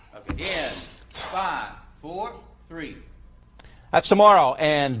In 5, 4, 3. That's tomorrow,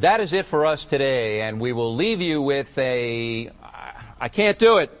 and that is it for us today. And we will leave you with a... I can't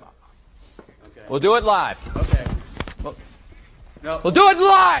do it. Okay. We'll do it live. Okay. We'll do it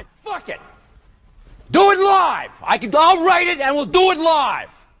live. Fuck it. Do it live. I'll write it, and we'll do it live. Right.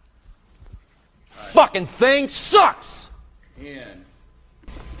 Fucking thing sucks. In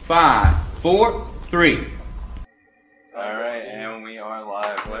 5, 4, 3. All right, and we are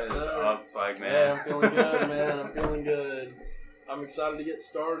live. What is up, Swag man? Yeah, I'm feeling good, man. I'm feeling good. I'm excited to get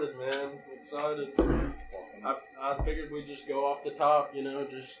started, man. I'm excited. I figured we'd just go off the top,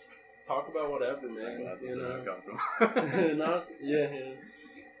 just talk about whatever, man. Yeah.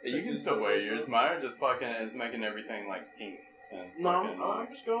 You can still wear yours. Mine just fucking is making everything like pink. And it's I'm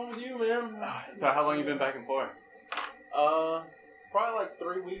just going with you, man. So how long you been back and forth? Probably like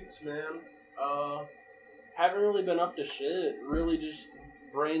 3 weeks, man. Haven't really been up to shit. Really just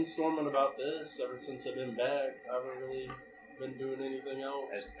brainstorming about this ever since I've been back. I haven't really been doing anything else.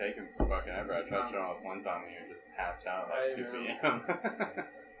 It's taken fucking ever. I tried showing up one time and you just passed out at 2 p.m.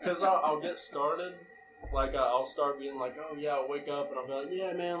 Because I'll get started. Like, I'll start being like, oh yeah, I'll wake up and I'll be like,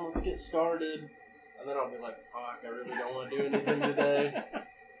 yeah, man, let's get started. And then I'll be like, fuck, I really don't want to do anything today.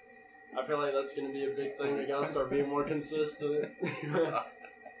 I feel like that's going to be a big thing. I gotta start being more consistent.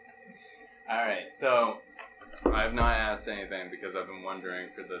 Alright, so I have not asked anything because I've been wondering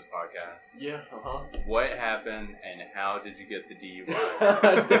for this podcast. Yeah, What happened and how did you get the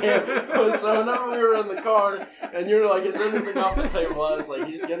DUI? Damn. So whenever we were in the car and you were like, is anything off the table? I was like,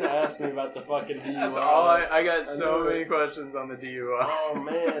 he's going to ask me about the fucking DUI. That's all I got so many questions on the DUI. Oh,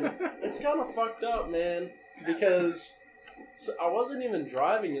 man. It's kind of fucked up, man. Because I wasn't even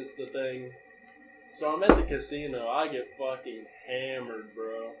driving is the thing. So I'm at the casino. I get fucking hammered,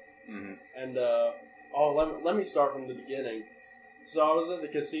 bro. Mm-hmm. And, let me start from the beginning. So I was at the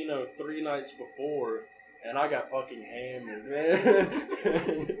casino 3 nights before, and I got fucking hammered,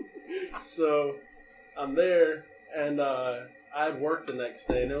 man. So I'm there, and I had work the next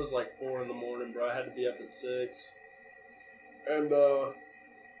day, and it was like 4 in the morning, bro. I had to be up at 6. And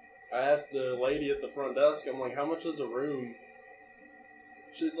I asked the lady at the front desk, I'm like, how much is a room?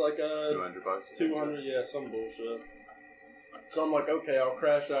 She's like, $200. 200, yeah, some bullshit. So I'm like, okay, I'll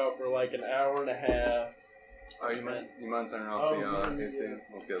crash out for like an hour and a half. Oh, you mind turning off the AC? Yeah.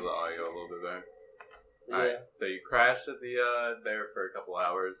 Let's get the audio a little bit better. Yeah. Alright, so you crashed at the there for a couple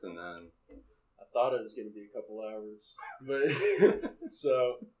hours and then... I thought it was going to be a couple hours. But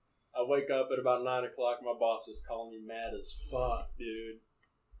so I wake up at about 9 o'clock. My boss is calling me mad as fuck, dude.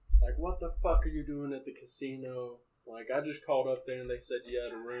 Like, what the fuck are you doing at the casino? Like, I just called up there and they said you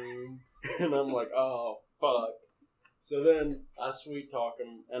had a room. And I'm like, oh, fuck. So then I sweet talk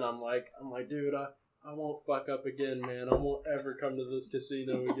him, and I'm like, dude, I won't fuck up again, man. I won't ever come to this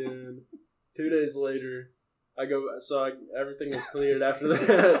casino again. 2 days later, I go, everything was cleared after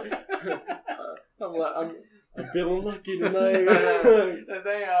that. I'm like, I'm feeling lucky tonight. The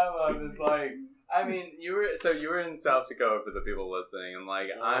thing I love is like, I mean, you were in South Dakota for the people listening, and like,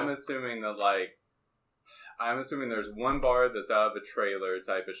 I'm assuming there's one bar that's out of a trailer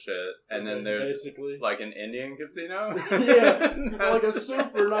type of shit, and then there's basically like an Indian casino. Yeah, like a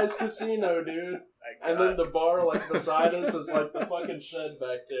super nice casino, dude. And then the bar like beside us is like the fucking shed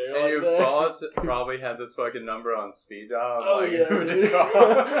back there. And like your that. boss probably had this fucking number on speed dial. Oh like, yeah, dude.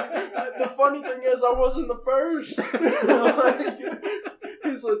 The funny thing is, I wasn't the first.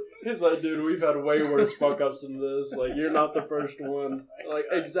 He's like, dude, we've had way worse fuck ups than this. Like, you're not the first one. Like,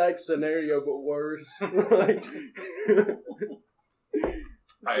 exact scenario, but worse. Like,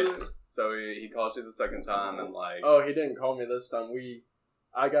 so he called you the second time and like... Oh, he didn't call me this time.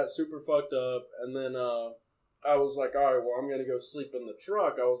 I got super fucked up, and then I was like, all right, well, I'm gonna go sleep in the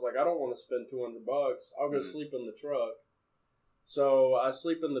truck. I was like, I don't want to spend $200. I'll go sleep in the truck. So I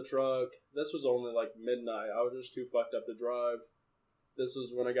sleep in the truck. This was only like midnight. I was just too fucked up to drive. This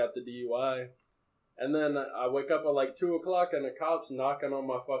is when I got the DUI. And then I wake up at like 2 o'clock and the cop's knocking on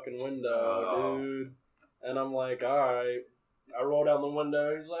my fucking window, dude. And I'm like, alright. I roll down the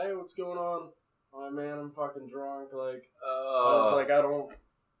window. He's like, hey, what's going on? I'm like, man, I'm fucking drunk. Like, I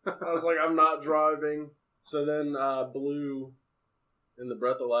was like, I'm not driving. So then blew in the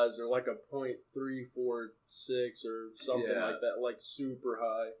breathalyzer like a .346 or something like that, like super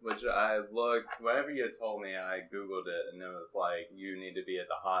high. Which I looked, whenever you told me, I Googled it, and it was like, you need to be at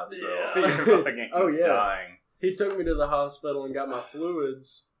the hospital. Yeah. You're fucking dying. He took me to the hospital and got my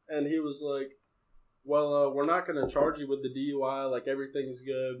fluids, and he was like, well, we're not going to charge you with the DUI, like everything's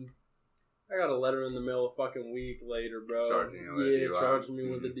good. I got a letter in the mail a fucking week later, bro. Charging you with the DUI. Charging me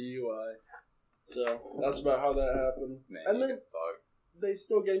with the DUI. So, that's about how that happened. Man, and then, fucked. they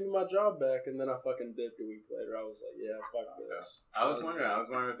still gave me my job back, and then I fucking dipped a week later. I was like, yeah, fuck this. I was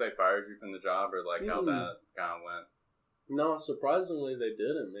wondering if they fired you from the job or like how that kind of went. No, surprisingly they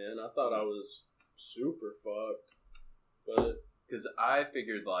didn't, man. I thought I was super fucked, but because I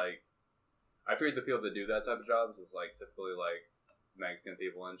figured the people that do that type of jobs is like typically like Mexican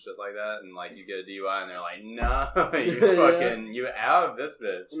people and shit like that, and like you get a DUI and they're like, no, you fucking you out of this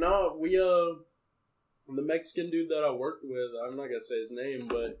bitch. No, we the Mexican dude that I worked with, I'm not gonna say his name,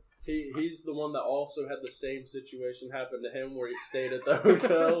 but he's the one that also had the same situation happen to him where he stayed at the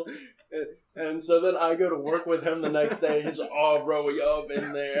hotel. And so then I go to work with him the next day, and he's like, oh, bro, we up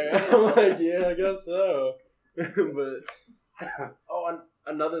in there. I'm like, yeah, I guess so. But,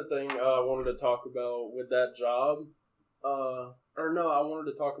 another thing I wanted to talk about with that job, I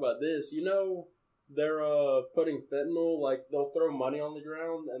wanted to talk about this. You know, they're putting fentanyl, like, they'll throw money on the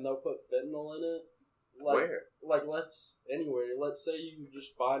ground, and they'll put fentanyl in it. Like, where? Like, let's say you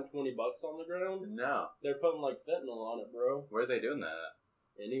just find $20 on the ground. No. They're putting, like, fentanyl on it, bro. Where are they doing that at?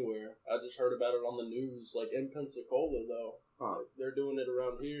 Anywhere. I just heard about it on the news, like in Pensacola, though. Huh. Like, they're doing it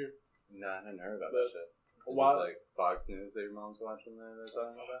around here. No, I didn't hear about that shit. Is why? It like Fox News that your mom's watching that they're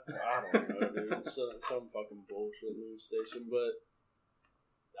talking about? I don't know, dude. Some fucking bullshit news station. But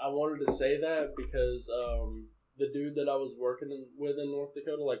I wanted to say that because the dude that I was working with in North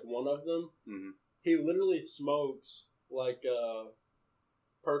Dakota, like one of them, he literally smokes like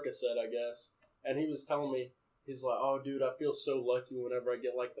Percocet, I guess. And he was telling me, he's like, oh, dude, I feel so lucky whenever I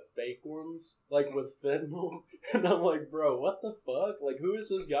get, like, the fake ones, like, with fentanyl. And I'm like, bro, what the fuck? Like, who is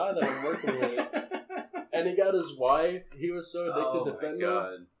this guy that I'm working with? And he got his wife. He was so addicted to fentanyl.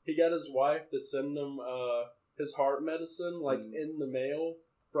 God. He got his wife to send him his heart medicine, like, in the mail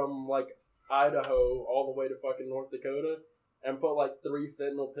from, like, Idaho all the way to fucking North Dakota. And put like 3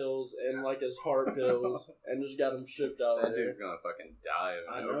 fentanyl pills in like his heart pills, and just got him shipped out that there. dude's gonna fucking die of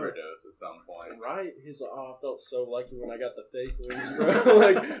an overdose at some point. Right? He's like, oh, I felt so lucky when I got the fake ones, bro.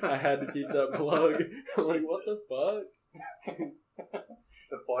 Like, I had to keep that plug. I'm like, what the fuck?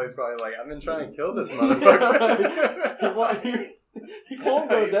 The plug's probably like, I've been trying to kill this motherfucker. He won't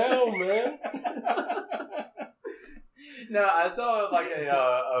go down, man. No, I saw like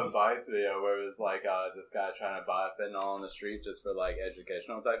a Vice video where it was like this guy trying to buy fentanyl on the street just for like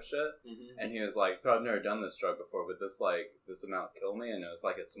educational type shit, and he was like, "So I've never done this drug before, but this amount killed me, and it was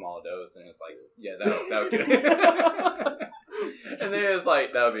like a small dose, and it's like, yeah, that would kill me." And then it was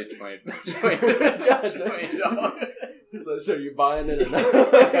like, that would be $20. So you're buying it?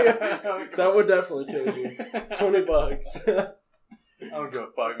 That would definitely kill you. $20. I don't give a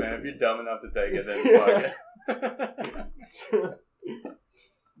fuck, man. If you're dumb enough to take it, then fuck it.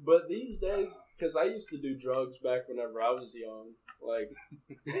 But these days, because I used to do drugs back whenever I was young, like.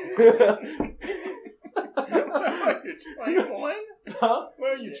 Are you 21? Huh?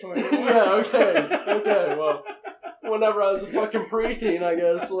 Where are you 21? Yeah, okay, well, whenever I was a fucking preteen, I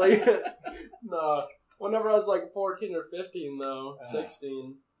guess, like, nah, whenever I was like 14 or 15, though,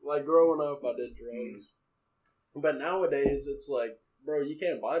 16, like, growing up, I did drugs. But nowadays, it's like, bro, you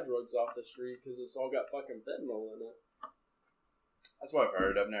can't buy drugs off the street because it's all got fucking fentanyl in it. That's what I've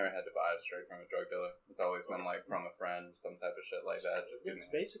heard. I've never had to buy it straight from a drug dealer. It's always been like from a friend, some type of shit like that. Just it's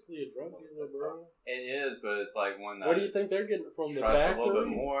basically a drug dealer, bro. It is, but it's like one that. What do you think they're getting from the factory? factory? A little bit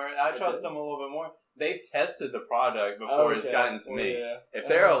more. I trust them a little bit more. They've tested the product before it's gotten to me. Yeah. If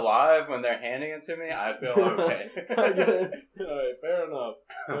they're alive when they're handing it to me, I feel okay. Alright, fair enough.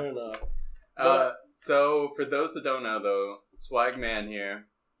 So for those that don't know, though, Swagman here,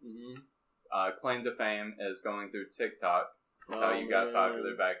 claim to fame is going through TikTok. That's how you got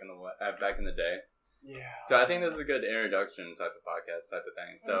popular back in the day. Yeah. So I think this is a good introduction type of podcast type of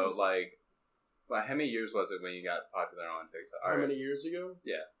thing. So how many years was it when you got popular on TikTok? How many years ago?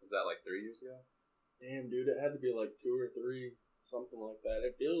 Yeah. Was that like 3 years ago? Damn, dude, it had to be like 2 or 3, something like that.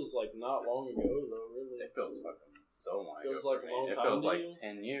 It feels like not long ago, though. Really, it feels fucking so long ago. Feels like a long time. It feels like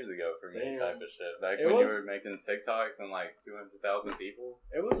 10 years ago for me, type of shit. Back when you were making TikToks and like 200,000 people.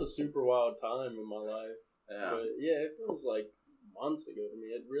 It was a super wild time in my life. Yeah. But yeah, it feels like months ago to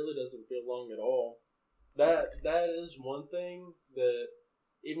me. It really doesn't feel long at all. That is one thing that,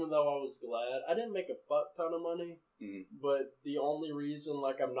 even though I was glad, I didn't make a fuck ton of money, but the only reason,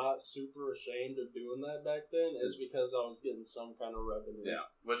 like, I'm not super ashamed of doing that back then is because I was getting some kind of revenue. Yeah,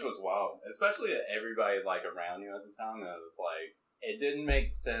 which was wild. Especially everybody, like, around you at the time, it was like, it didn't make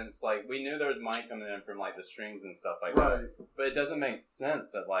sense. Like, we knew there was money coming in from, like, the streams and stuff like that, but it doesn't make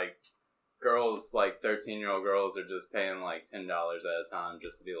sense that, like, girls, like 13-year-old girls, are just paying like $10 at a time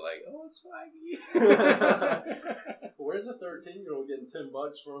just to be like, oh, Swaggy. Where's a 13-year-old getting $10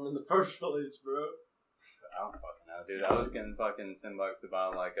 from in the first place, bro? I don't fucking know, dude. I was getting fucking $10 to buy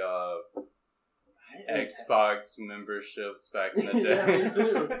like Xbox memberships back in the day. Yeah, me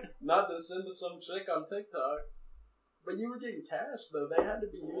too. Not to send to some chick on TikTok. But you were getting cash though. They had to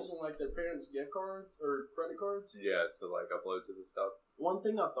be using like their parents' gift cards or credit cards. Yeah, to like upload to the stuff. One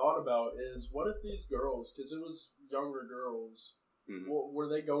thing I thought about is, what if these girls, because it was younger girls, were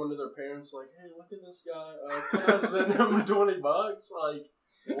they going to their parents like, "Hey, look at this guy. Can I send him $20?" Like,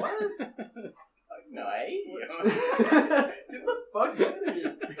 what? Like, no, I hate you. Get the fuck out of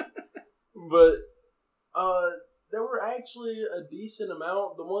here. But there were actually a decent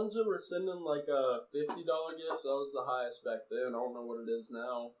amount. The ones that were sending like $50 gifts, that was the highest back then. I don't know what it is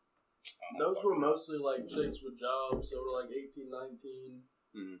now. Those were mostly like chicks with jobs. They were like 18,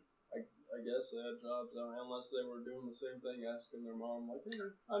 19. I guess they had jobs, unless they were doing the same thing, asking their mom like, "Hey,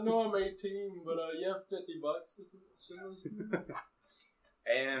 I know I'm 18, but you have $50 to send those to me?"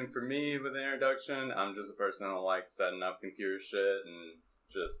 And for me, with the introduction, I'm just a person that likes setting up computer shit and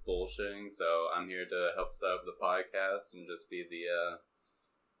just bullshitting. So I'm here to help set up the podcast and just be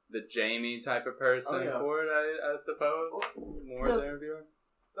the Jamie type of person for it, I suppose. More as an interviewer.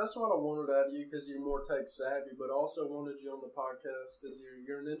 That's what I wanted out of you, because you're more tech savvy, but also wanted you on the podcast because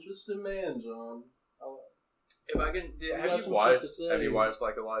you're an interesting man, John. If I can, have you watched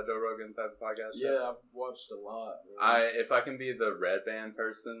like a lot of Joe Rogan type of podcast? Yeah, I've watched a lot. If I can be the red band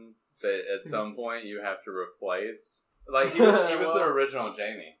person that at some point you have to replace, like he was the original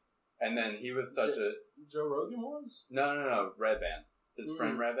Jamie, and then he was such a Joe Rogan was no red band, his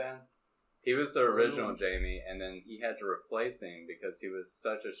friend Red Band. He was the original Jamie, and then he had to replace him because he was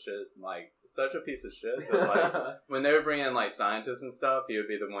such a piece of shit that like when they were bringing in like scientists and stuff, he would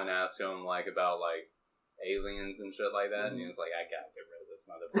be the one asking them like about like aliens and shit like that, and he was like, "I gotta get rid of this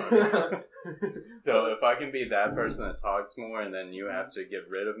motherfucker." So if I can be that person that talks more, and then you have to get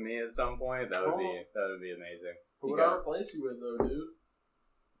rid of me at some point, that would be amazing. Who would I replace you with though, dude?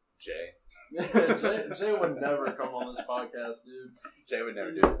 Jay. Jay would never come on this podcast, dude. Jay would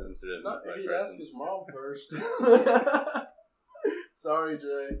never do something to the right he'd person. ask his mom first. Sorry,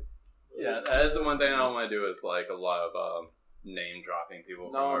 Jay. Yeah, that's the one thing I don't want to do is like a lot of name dropping people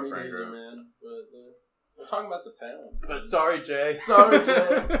from our friend group. Man. But we're talking about the town. But sorry, Jay. Sorry,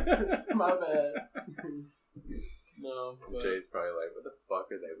 Jay. My bad. No. But... Jay's probably like, what the fuck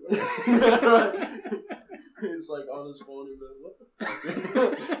are they wearing? He's like on his phone and like, what the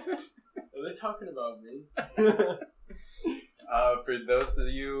fuck? Are they talking about me? For those of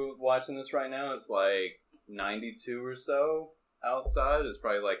you watching this right now, it's like 92 or so outside. It's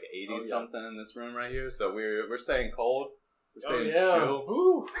probably like 80 something in this room right here. So we're staying cold. We're staying chill.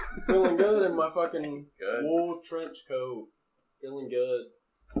 Ooh, feeling good in my fucking wool trench coat. Feeling good.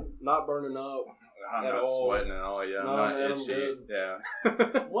 Not burning up. I'm not sweating at all. Yeah, I'm not itchy. Yeah.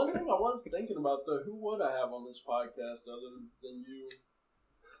 One thing I was thinking about though, who would I have on this podcast other than you?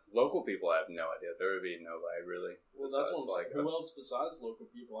 Local people, I have no idea. There would be nobody really. Well, that's what I'm saying. Who else besides local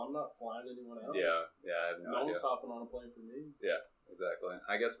people? I'm not flying anyone out. Yeah, I have no idea. No one's hopping on a plane for me. Yeah, exactly.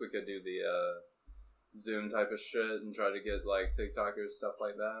 I guess we could do the Zoom type of shit and try to get like TikTokers, stuff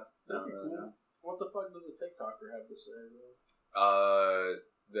like that. That'd be cool. What the fuck does a TikToker have to say though?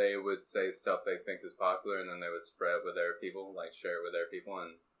 They would say stuff they think is popular, and then they would spread with their people, like share it with their people,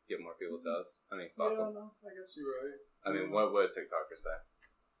 and get more people to us. I mean, fuck them. No, I guess you're right. I mean, what would a TikToker say?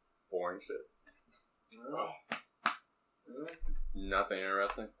 Boring shit. Nothing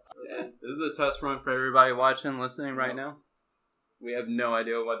interesting. Yeah. This is a test run for everybody watching, listening right now. We have no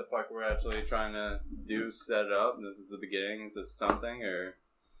idea what the fuck we're actually trying to do, set it up. This is the beginnings of something, or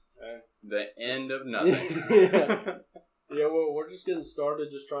the end of nothing. Yeah, well, we're just getting started,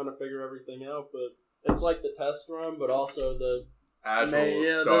 just trying to figure everything out. But it's like the test run, but also the actual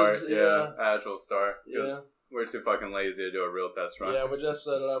start. Actual start. Because we're too fucking lazy to do a real test run. Yeah, we just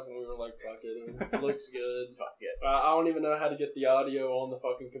set it up and we were like, fuck it. It looks good. Fuck it. I don't even know how to get the audio on the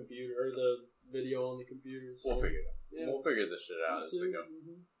fucking computer, or the video on the computer. So. We'll figure it out. Yeah, we'll figure this shit out as we go.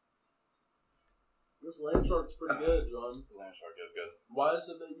 Mm-hmm. This land shark's pretty good, John. Land shark is good. Why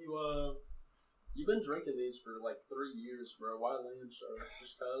is it that you've been drinking these for like 3 years, bro? Why land shark?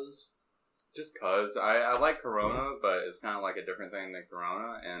 Just cause? Just cause. I like Corona, but it's kind of like a different thing than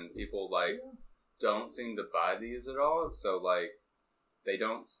Corona, and people don't seem to buy these at all, so like they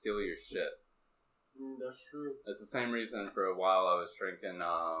don't steal your shit. That's true. It's the same reason for a while I was drinking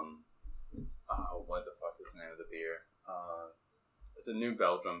what the fuck is the name of the beer? It's a New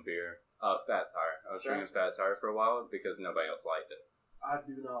Belgium beer. Fat Tire. I was drinking Fat Tire for a while because nobody else liked it. I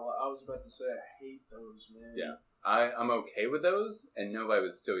do not like. I was about to say I hate those, man. Yeah. I'm okay with those, and nobody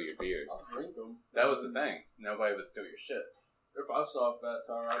would steal your beers. I'll drink them. That was the thing. Nobody would steal your shit. If I saw a fat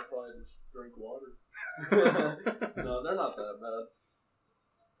tire, I'd probably just drink water. No, they're not that bad.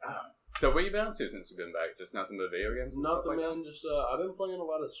 So what you been up to since you've been back? Just nothing but video games? And Nothing, stuff like man. Just I've been playing a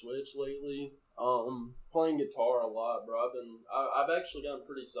lot of Switch lately. Playing guitar a lot, bro. I've actually gotten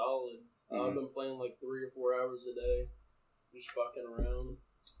pretty solid. I've been playing like 3 or 4 hours a day, just fucking around.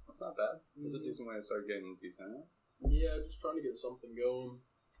 That's not bad. It's a decent way to start getting decent. Yeah, just trying to get something going.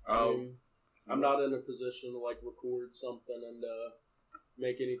 I'm not in a position to like record something and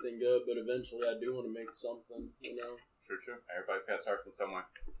make anything good, but eventually I do want to make something, you know. True. Everybody's got to start from somewhere.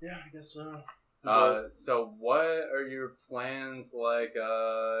 Yeah, I guess so. So what are your plans like?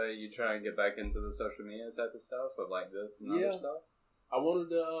 You trying to get back into the social media type of stuff of like this and other stuff? I wanted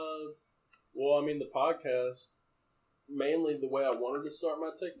to, the podcast, mainly the way I wanted to start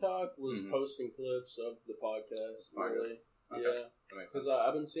my TikTok was posting clips of the podcast, really. Okay. Yeah. That makes sense. Because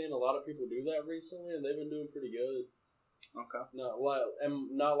I've been seeing a lot of people do that recently, and they've been doing pretty good. Okay. Not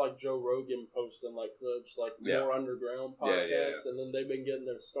like Joe Rogan posting like clips, like more underground podcasts, and then they've been getting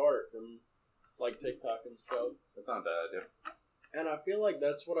their start from like TikTok and stuff. That's not a bad idea. And I feel like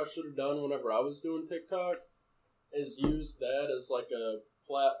that's what I should have done whenever I was doing TikTok, is use that as like a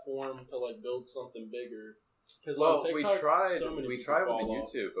platform to like build something bigger. Because we tried with the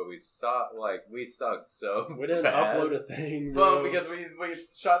YouTube, but we sucked. Like we sucked so. We didn't upload a thing, bro. Well, because we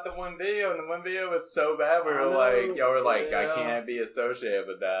shot the one video, and the one video was so bad. We were y'all were like, I can't be associated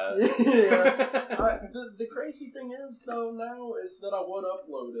with that. Yeah. The crazy thing is though now is that I would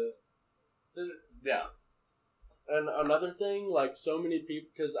upload it. Yeah. And another thing, like so many people,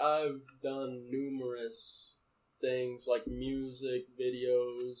 because I've done numerous things like music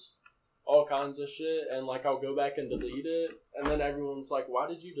videos, all kinds of shit, and like I'll go back and delete it, and then everyone's like, why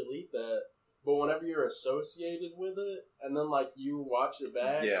did you delete that? But whenever you're associated with it, and then like you watch it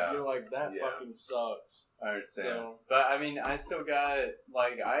back, you're like, that fucking sucks. I understand. So, but I mean, I still got,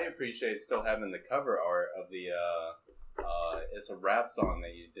 like, I appreciate still having the cover art of the it's a rap song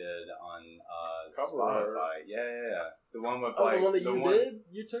that you did on Spotify. Art. Yeah. The one with like the one that you did?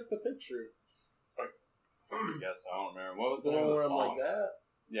 You took the picture. Yes, I don't remember. What was the name one of the where song? I'm like that?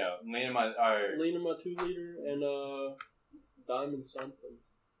 Yeah, leaning my 2-liter and Diamond something.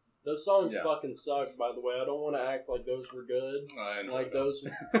 Those songs fucking suck, by the way. I don't want to act like those were good. I know like those,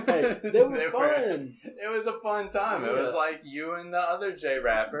 hey, they were fun. It was a fun time. It was like you and the other J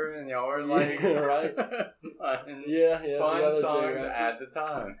rapper, and y'all were like, right? fun, fun songs at the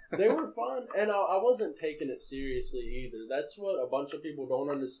time. They were fun, and I wasn't taking it seriously either. That's what a bunch of people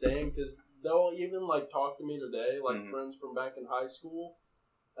don't understand, because they'll even like talk to me today, like friends from back in high school.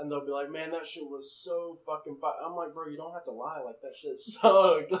 And they'll be like, man, that shit was so fucking fun. I'm like, bro, you don't have to lie. Like, that shit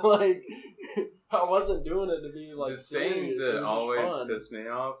sucked. Like, I wasn't doing it to be, like, the thing serious. that always pissed me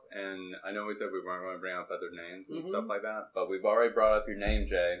off, and I know we said we weren't going to bring up other names and stuff like that, but we've already brought up your name,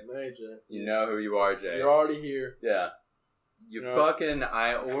 Jay. Hey, Jay. You know who you are, Jay. You're already here. Yeah.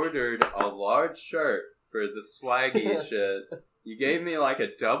 I ordered a large shirt for the Swaggy shit. You gave me, like, a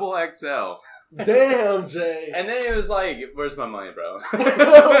double XL. Damn, Jay. And then it was like, where's my money, bro? I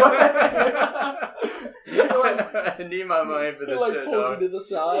need my money for this shit, pulls dog. you to the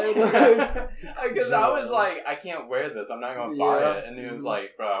side. Because I was like, I can't wear this. I'm not going to buy it. And he was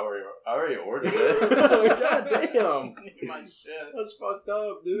like, bro, I already ordered it. God damn. I need my shit. That's fucked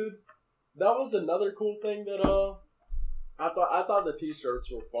up, dude. That was another cool thing that, I thought the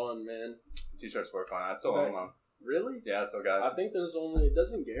t-shirts were fun, man. T-shirts were fun. I still own them. Really? Yeah, I still got it. I think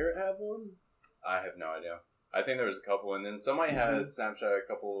doesn't Garrett have one? I have no idea. I think there was a couple, and then somebody had a Snapchat a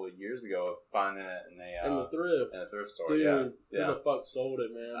couple of years ago of finding it in the thrift. In a thrift store. Dude, yeah. Who the fuck sold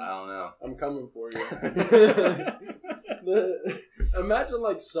it, man? I don't know. I'm coming for you. Imagine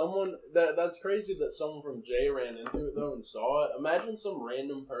like someone that's crazy that someone from J ran into it though and saw it. Imagine some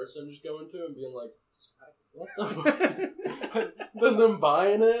random person just going to it and being like, what the fuck? Then them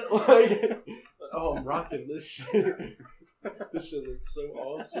buying it like, oh, I'm rocking this shit. This shit looks so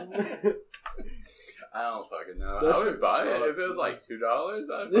awesome. I don't fucking know. I would buy it if it was like $2.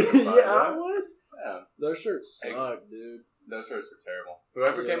 I'd buy it. I would. Yeah, those shirts suck, dude. Those shirts were terrible. Who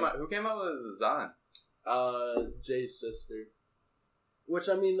came up with the design? Jay's sister. Which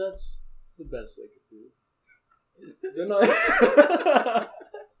I mean, that's the best they could do.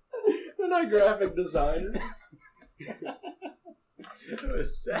 They're not graphic designers. It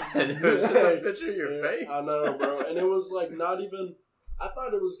was sad. It was just a picture of your face. I know, bro. And it was like not even. I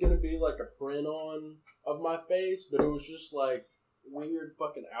thought it was gonna be like a print on of my face, but it was just like weird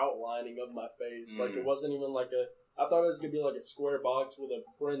fucking outlining of my face. Like it wasn't even like a. I thought it was gonna be like a square box with a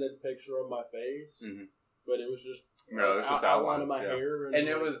printed picture of my face. but it was just No, it was just outline outlines of my hair, and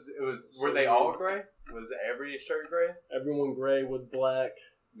it like, was. Were they all gray? Was every shirt gray? everyone gray with black.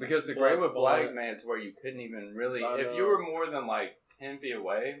 Because the Black gray with font. black, man, it's where you couldn't even really. I If know. you were more than like 10 feet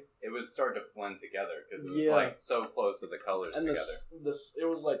away, it would start to blend together because it was Yeah. like so close to the colors And together. it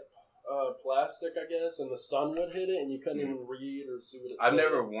was like plastic, I guess, and the sun would hit it, and you couldn't even read or see what it I've said.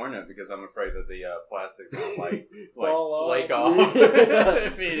 never worn it because I'm afraid that the plastic's gonna Fall off. flake off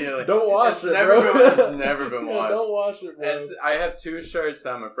Yeah. immediately. Don't wash It's it, never bro. It's never been Yeah, washed. don't wash it, bro. I have two shirts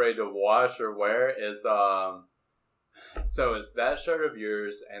that I'm afraid to wash or wear. So it's that shirt of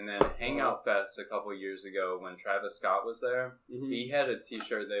yours, and then Hangout Fest a couple years ago when Travis Scott was there. Mhm. He had a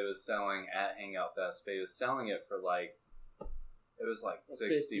T-shirt they was selling at Hangout Fest, but he was selling it for like it was like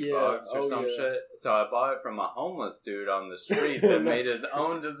 $60 or some shit. So I bought it from a homeless dude on the street that made his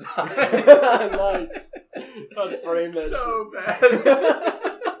own design. Nice. I'd frame that so shit. bad.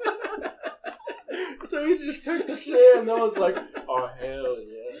 So he just took the shit and then was like, oh, hell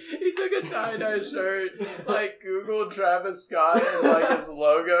yeah. He took a tie-dye shirt, like Googled Travis Scott and like his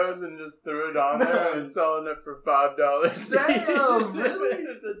logos and just threw it on there and was selling it for $5. Damn, really?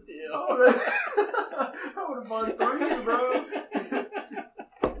 It's a deal. I would have bought 3, bro.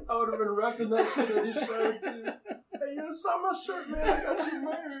 I would have been repping that shit on his shirt, too. Hey, you saw my shirt, man. I got your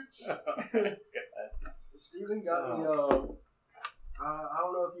merch. Steven got me, I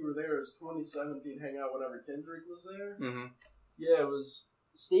don't know if you were there. It was 2017 hangout whenever Kendrick was there. Mm-hmm. Yeah, it was.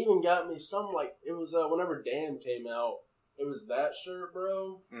 Steven got me some, like, it was whenever Dan came out. It was that shirt,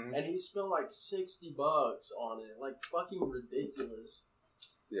 bro. Mm-hmm. And he spent like $60 on it. Like, fucking ridiculous.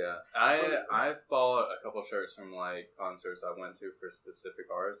 Yeah, I've bought a couple shirts from like concerts I went to for specific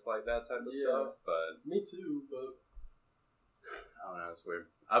artists like that type of stuff, but Me too, but I don't know, it's weird.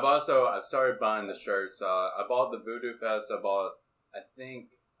 I've started buying the shirts. I bought the Voodoo Fest. I think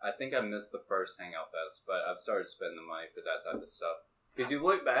I missed the first Hangout Fest, but I've started spending the money for that type of stuff. Because you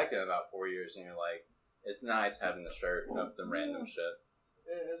look back in about 4 years and you're like, it's nice having the shirt of the random shit.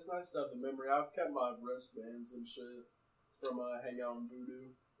 yeah, it's nice to have the memory. I've kept my wristbands and shit from Hangout and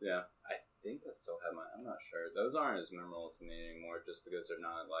Voodoo. Yeah, I think I still have I'm not sure. Those aren't as memorable to me anymore just because they're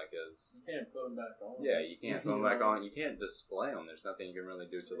not like as... You can't put them back on. Yeah, you can't put them back on. You can't display them. There's nothing you can really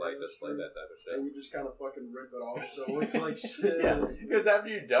do to like that's display true. that type of shit. And you just kind of fucking rip it off so it looks like shit. Yeah, because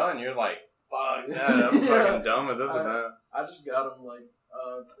after you're done, you're like, fuck, I'm fucking done with this event. I just got them like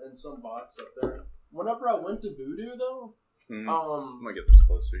in some box up there. Whenever I went to Voodoo though, I'm gonna get this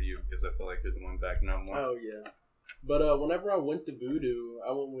closer to you because I feel like you're the one backing up more. Oh yeah, but whenever I went to Voodoo,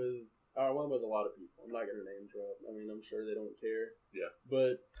 I went with a lot of people. I'm not gonna name drop. I mean, I'm sure they don't care. Yeah.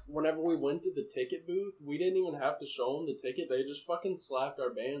 But whenever we went to the ticket booth, we didn't even have to show them the ticket. They just fucking slapped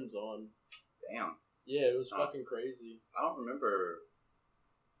our bands on. Damn. Yeah, it was fucking crazy. I don't remember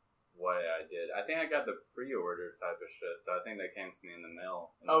what I did. I think I got the pre-order type of shit, so I think that came to me in the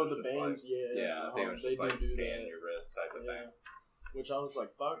mail. And Oh, it was the just bands, like, Yeah, I think it was they just like do scan that. your wrist type of thing. Which I was like,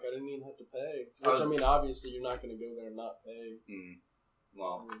 fuck, I didn't even have to pay. Which, I mean, obviously, you're not going to go there and not pay.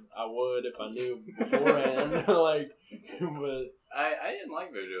 Well, I would if I knew beforehand. Like, but I didn't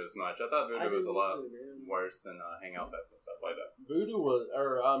like Voodoo as much. I thought Voodoo was a lot worse than Hangout Fest and stuff like that.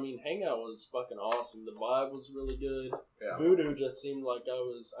 Hangout was fucking awesome. The vibe was really good. Yeah. Voodoo just seemed like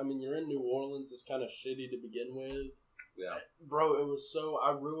you're in New Orleans. It's kind of shitty to begin with. Yeah. Bro,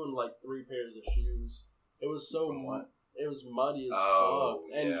 I ruined like 3 pairs of shoes. It was so From what? It was muddy as Oh,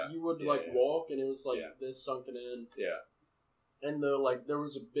 fuck. And yeah. you would Yeah, like yeah. walk and it was like Yeah. this sunken in. Yeah. And there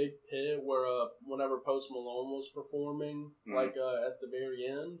was a big pit where whenever Post Malone was performing, at the very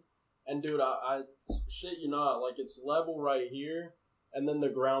end. And dude, I shit you not, like it's level right here, and then the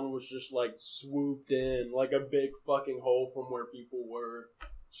ground was just like swooped in, like a big fucking hole from where people were.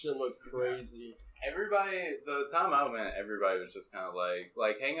 Shit looked crazy. Everybody, the time I went, everybody was just kind of like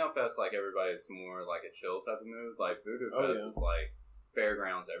Hangout Fest, like everybody's more like a chill type of mood. Like Voodoo Fest is like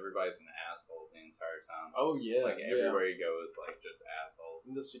fairgrounds, everybody's an asshole the entire time. Oh yeah, like everywhere you go is like just assholes.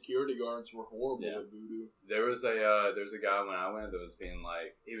 And the security guards were horrible Yeah. at Voodoo. There was a guy when I went that was being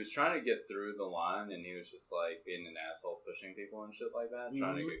like, he was trying to get through the line and he was just like being an asshole, pushing people and shit like that,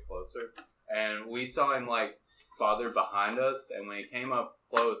 trying to get closer. And we saw him like farther behind us, and when he came up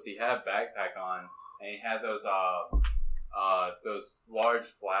close, he had a backpack on and he had those large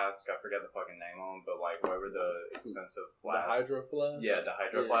flasks. I forget the fucking name on them, but like whatever the expensive flask. The hydro flask? Yeah, the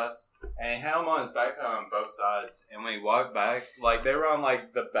hydro flask. And he had them on his backpack on both sides. And when he walked back, like they were on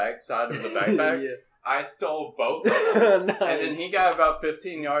like the back side of the backpack. Yeah. I stole both of them. Nice. And then he got about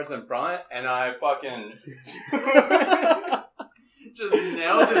 15 yards in front, and I fucking just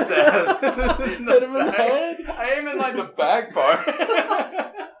nailed his ass. Hit him in the head? I aim in like the back part.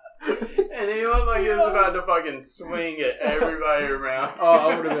 And he looked like he was about to fucking swing at everybody around. Oh,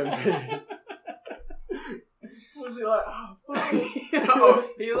 I would have been big. Was he like, oh, fuck?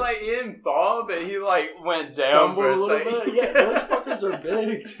 He didn't fall, but he went down Stumbled for a little second. bit. Yeah, those fuckers are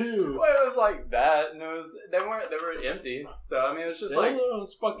big too. Well, it was like that, and they were empty. So I mean, it was just Still, like though,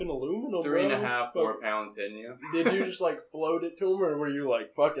 it's fucking aluminum. 3.5, 4 pounds hitting you Did you just float it to him, or were you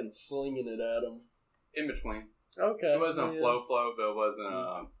fucking slinging it at him? in between. Okay, It wasn't flow, but it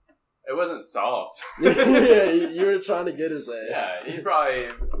wasn't. It wasn't soft. Yeah, you were trying to get his ass. Yeah, he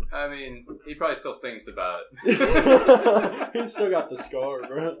probably still thinks about it. He's still got the scar,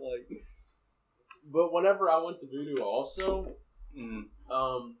 bro. But whenever I went to voodoo, also,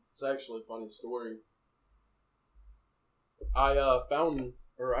 it's actually a funny story. I found,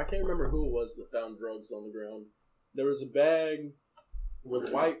 or I can't remember who it was that found drugs on the ground. There was a bag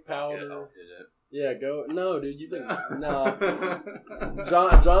with white powder. I'll hit it. Yeah, go. No, dude, you've been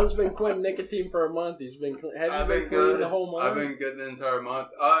John's been quitting nicotine for a month. He's been. Have you been clean the whole month? I've been good the entire month.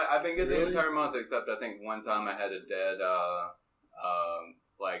 I've been good Really? the entire month, except I think one time I had a dead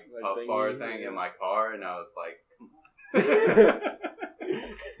puff thingy, bar thing yeah. in my car, and I was like, come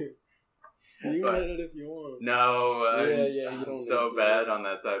on. You But- can hit it if you want. No, you I'm don't so need to. bad on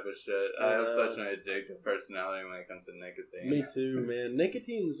that type of shit. I have Yeah. such an addictive personality when it comes to nicotine. Me too, man.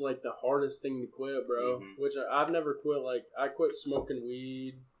 Nicotine's the hardest thing to quit, bro. Mhm. Which I've never quit. I quit smoking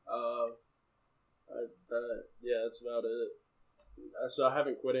weed. Yeah, that's about it. So I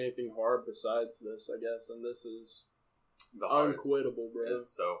haven't quit anything hard besides this, I guess. And this is The hardest. unquittable, bro. It's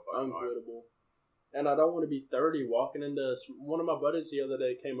so fucking hard. Unquittable. And I don't want to be 30 walking into... One of my buddies the other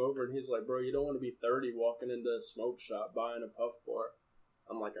day came over and he's like, bro, you don't want to be 30 walking into a smoke shop buying a puff bar.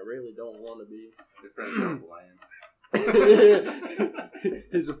 I'm like, I really don't want to be. Your friend sounds lame.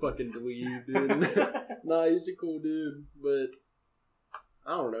 He's a fucking dweeb, dude. Nah, he's a cool dude, but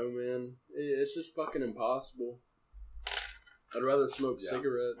I don't know, man. It's just fucking impossible. I'd rather smoke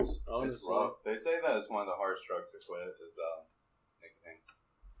cigarettes, honestly. It's rough. They say that it's one of the hardest drugs to quit is nicotine.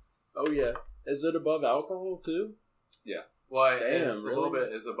 Oh, yeah. Is it above alcohol, too? Yeah. Well, Damn, it's a little bit.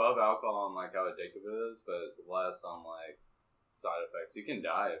 It's above alcohol on how addictive it is, but it's less on side effects. You can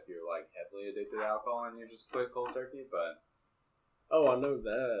die if you're heavily addicted to alcohol and you just quit cold turkey. But Oh, I know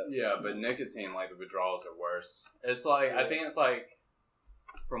that. yeah, but nicotine, the withdrawals are worse. It's I think it's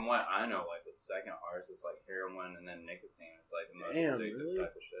from what I know, the second hardest is heroin, and then nicotine is the most Damn, addictive really?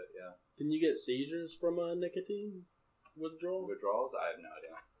 type of shit. Yeah. Can you get seizures from nicotine withdrawal? Withdrawals? I have no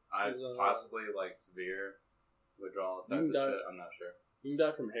idea. I possibly severe withdrawal type of shit. I'm not sure. You can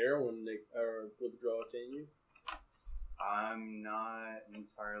die from heroin or withdrawal, can you? I'm not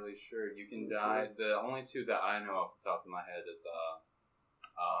entirely sure. You can die. The only two that I know off the top of my head is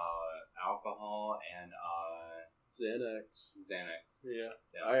alcohol and Xanax. Xanax. Yeah.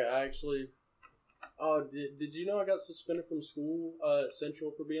 Yeah. I actually... Oh, did you know I got suspended from school at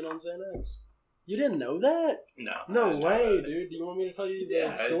Central for being on Xanax? You didn't know that? No. No I didn't know way, that. dude. Do you want me to tell you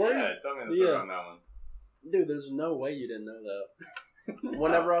Yeah, the story? Yeah, tell me the story on that one. Dude, there's no way you didn't know that.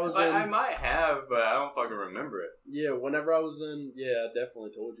 Whenever I was in... I might have, but I don't fucking remember it. Yeah, whenever I was in... Yeah, I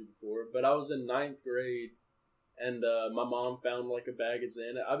definitely told you before. But I was in 9th grade, and my mom found a bag of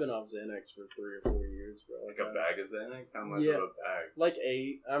Xanax. I've been off Xanax for 3 or 4 years, bro. A bag of Xanax? How much Yeah. of a bag?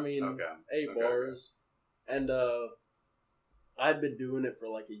 8. I mean, Okay. 8 bars. And I'd been doing it for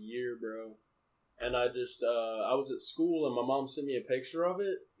a year, bro. And I just, I was at school and my mom sent me a picture of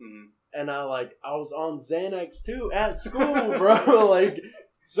it. Mm-hmm. And I was on Xanax too at school, bro.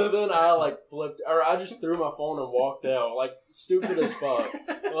 So then I flipped, or I just threw my phone and walked out, stupid as fuck.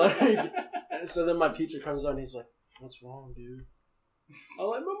 So then my teacher comes on and he's like, "What's wrong, dude?" I'm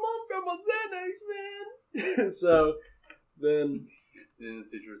like, "My mom found my Xanax, man." So then... Then the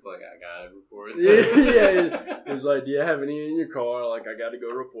teacher was like, I gotta report it. yeah. He was like, "Do you have any in your car?" I gotta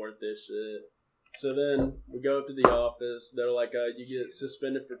go report this shit. So then we go up to the office. They're like, you get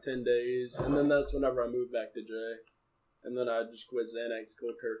suspended for 10 days. And then that's whenever I moved back to Jay. And then I just quit Xanax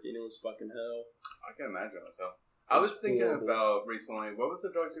cold turkey, and it was fucking hell. I can imagine myself. I was thinking horrible. about recently, what was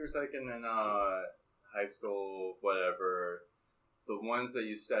the drugs you were taking in high school, whatever? The ones that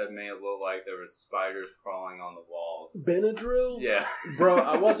you said made it look like there were spiders crawling on the walls. Benadryl? Yeah. Bro,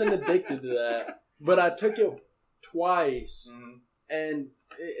 I wasn't addicted to that. But I took it twice. Mm-hmm. And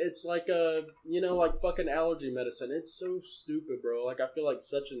it's fucking allergy medicine. It's so stupid, bro. I feel like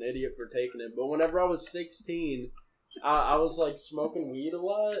such an idiot for taking it. But whenever I was 16, I was smoking weed a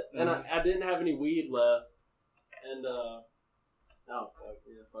lot, and I didn't have any weed left. And oh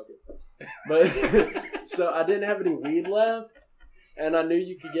fuck it. But so I didn't have any weed left, and I knew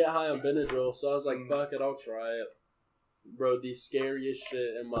you could get high on Benadryl, so I was like, fuck it, I'll try it. Bro, the scariest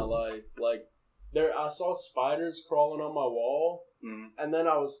shit in my life. I saw spiders crawling on my wall, and then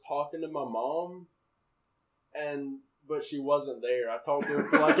I was talking to my mom, but she wasn't there. I talked to her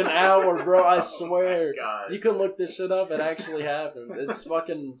for like an hour, bro. I swear. Oh my God. You can look this shit up. It actually happens. It's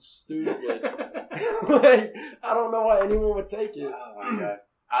fucking stupid. Like, I don't know why anyone would take it. Oh my God.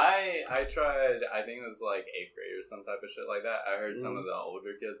 I tried, I think it was like 8th grade or some type of shit like that. I heard some of the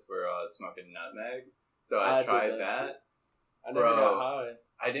older kids were smoking nutmeg. So I tried that. I never got high.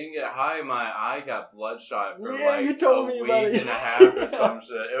 I didn't get high. My eye got bloodshot for like you told me a about week it. and a half or some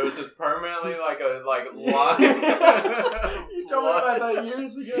shit. It was just permanently like a line. You told me about that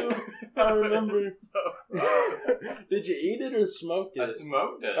years ago. I remember. Did you eat it or smoke it? I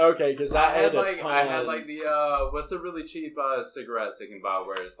smoked it. Okay, because I had like the what's the really cheap cigarettes you can buy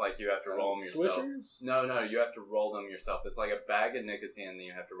where it's like you have to roll them yourself. Swishers? No, you have to roll them yourself. It's like a bag of nicotine and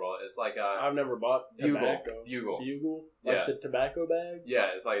you have to roll it. It's like I've never bought tobacco. Bugle. Like the tobacco bag? Yeah,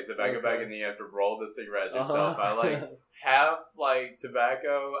 it's like a tobacco bag and then you have to roll the cigarettes yourself. I like half like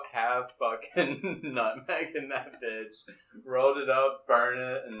tobacco, half fucking nutmeg in that bitch. Rolled it up, burn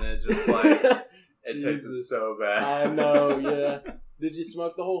it, and then just like it tastes so bad. I know, yeah. Did you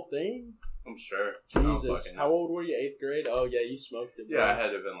smoke the whole thing? I'm sure. Jesus. How old were you? 8th grade? Oh, yeah, you smoked it. Yeah, I had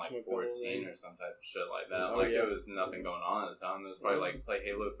to have been like 14 or some type of shit like that. It was nothing going on at the time. It was probably like play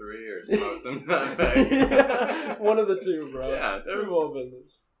Halo 3 or smoke some nutmeg. One of the two, bro. Yeah, there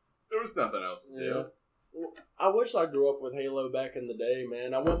was nothing else to do. I wish I grew up with Halo back in the day,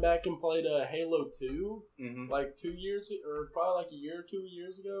 man. I went back and played Halo 2 like 2 years, or probably like a year or 2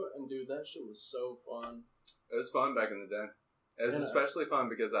 years ago, and dude, that shit was so fun. It was fun back in the day. It was especially fun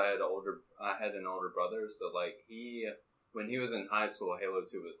because I had an older brother, so like when he was in high school, Halo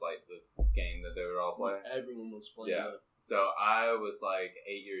 2 was like the game that they would all play. Everyone was playing it. So I was like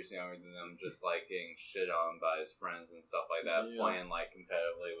 8 years younger than them, just like getting shit on by his friends and stuff like that, playing like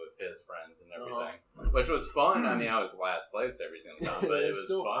competitively with his friends and everything, which was fun. I mean, I was last place every single time, but it was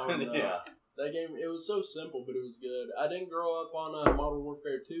still fun. Yeah, that game, it was so simple, but it was good. I didn't grow up on Modern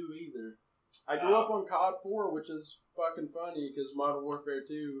Warfare 2 either. I grew up on COD 4, which is fucking funny because Modern Warfare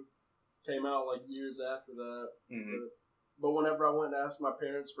 2 came out like years after that. But whenever I went and asked my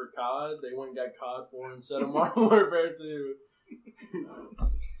parents for COD, they went and got COD 4 instead of Modern Warfare 2.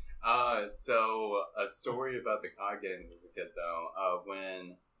 So a story about the COD games as a kid though.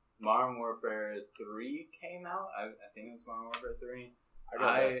 When Modern Warfare 3 came out, I think it was Modern Warfare 3. I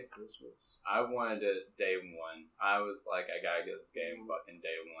got that for Christmas. I wanted it day one. I was like, I gotta get this game fucking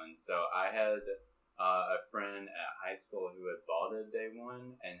day one. So I had a friend at high school who had bought it day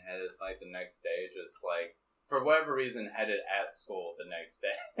one and had it like the next day, just like for whatever reason had it at school the next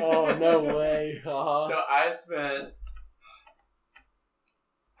day. Oh no way! So I spent,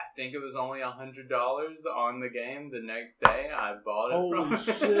 I think it was only $100 on the game the next day. I bought it. Holy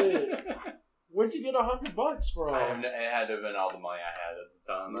shit! Where'd you get $100 from? It had to have been all the money I had at the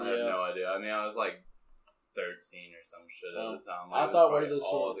time. I have no idea. I mean, I was like 13 or some shit at the time. Like, I thought where this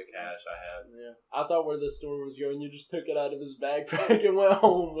all the cash I had. Yeah, I thought where this story was going. You just took it out of his backpack and went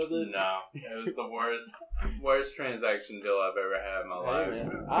home with it. No, it was the worst transaction deal I've ever had in my life. Man,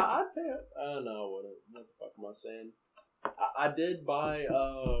 I'd pay it. I don't know what the fuck am I saying? I did buy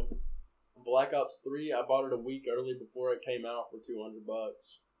Black Ops 3. I bought it a week early before it came out for $200.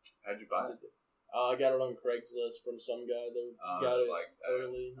 How'd you buy it? I got it on Craigslist from some guy that got it like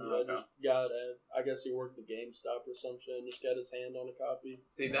early. I just got it. I guess he worked at GameStop or some shit and just got his hand on a copy.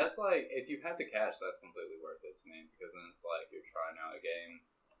 See, that's like, if you had the cash, that's completely worth it to me because then it's like you're trying out a game.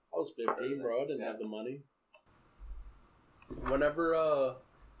 I was 15, bro. I didn't have the money. Whenever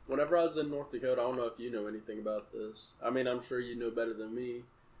I was in North Dakota, I don't know if you know anything about this. I mean, I'm sure you know better than me.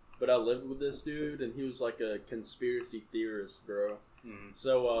 But I lived with this dude, and he was like a conspiracy theorist, bro.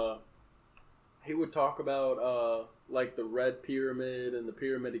 So, he would talk about, like, the Red Pyramid and the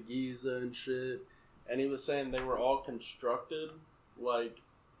Pyramid of Giza and shit. And he was saying they were all constructed, like,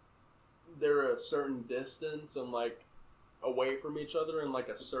 they're a certain distance and, like, away from each other in, like,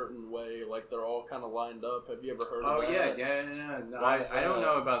 a certain way. Like, they're all kind of lined up. Have you ever heard of that? Oh, yeah. No, I don't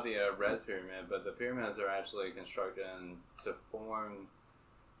know about the Red Pyramid, but the pyramids are actually constructed to form...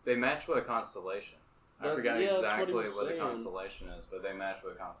 They match with a constellation. I forgot exactly what the constellation is, but they match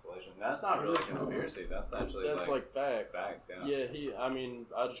with a constellation. That's not really conspiracy. That's actually like fact. Facts, yeah. Yeah,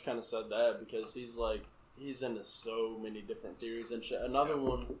 I just kind of said that because he's into so many different theories and shit. Another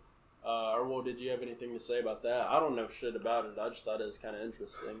one, did you have anything to say about that? I don't know shit about it. I just thought it was kind of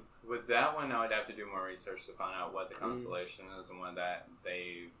interesting. With that one, I would have to do more research to find out what the constellation is and what that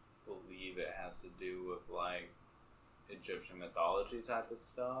they believe it has to do with, like, Egyptian mythology type of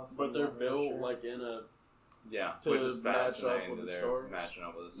stuff. But they're built like in a Yeah, to which is match up fascinating with that the they're stars. matching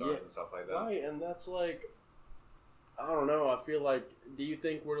up with the stars Yeah. and stuff like that. Right, and that's like, I don't know. I feel like, do you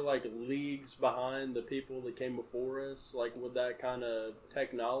think we're like leagues behind the people that came before us, like with that kind of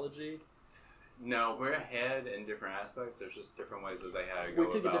technology? No, we're ahead in different aspects. There's just different ways that they had to We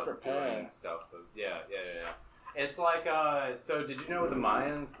go took a about different doing path. stuff. But yeah. It's like, so did you know with the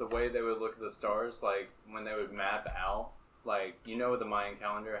Mayans, the way they would look at the stars, like when they would map out, like, you know with the Mayan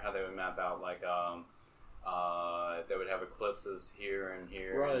calendar, how they would map out, like, they would have eclipses here and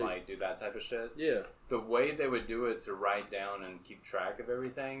here, Right. and like do that type of shit. Yeah. The way they would do it to write down and keep track of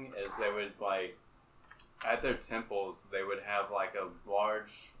everything is they would, like, at their temples, they would have like a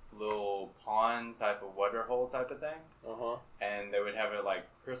large little pond type of water hole type of thing, and they would have it like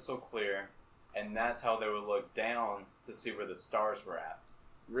crystal clear, and that's how they would look down to see where the stars were at.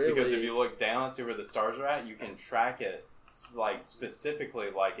 Really? Because if you look down and see where the stars are at, you can track it like specifically,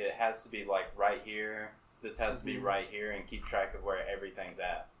 like it has to be like right here, this has to be right here, and keep track of where everything's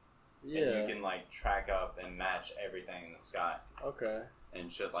at. Yeah. And you can like track up and match everything in the sky Okay. and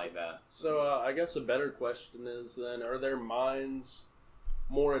shit like that. So I guess a better question is then, are their minds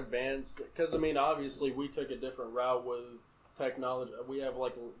more advanced? Because I mean, obviously, we took a different route with technology. We have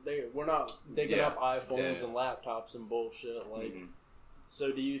like we're not digging Yeah. up iPhones Yeah. and laptops and bullshit. Like, Mhm.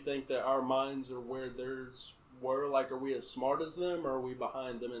 so do you think that our minds are where theirs were? Like, are we as smart as them, or are we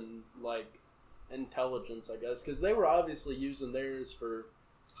behind them in like intelligence? I guess because they were obviously using theirs for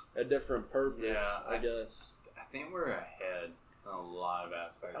a different purpose. Yeah, I guess. I think we're ahead in a lot of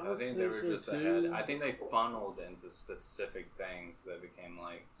aspects. I I would think say they were so, just too. ahead. I think they funneled into specific things that became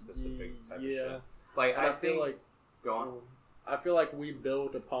like specific type of shit. Like And I feel think, like go on. I feel like we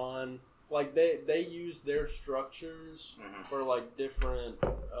built upon like they use their structures Mhm. for like different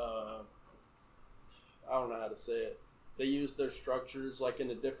I don't know how to say it. They use their structures like in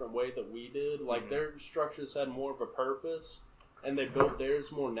a different way that we did. Like their structures had more of a purpose and they built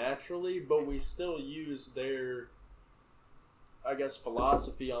theirs more naturally, but we still use their I guess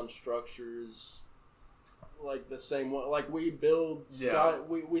philosophy on structures like the same way. Like we build sky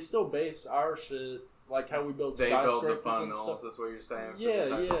we still base our shit like how we build They built skyscrapers the and fundamentals. stuff. That's what you're saying. For Yeah, the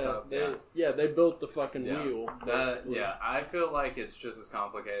type of stuff. they built the fucking Yeah. wheel. That, basically. yeah, I feel like it's just as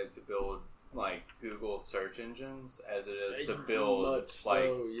complicated to build like Google search engines as it is to build Much like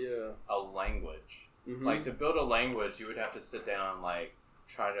so, yeah. a language. Mhm. Like to build a language, you would have to sit down and like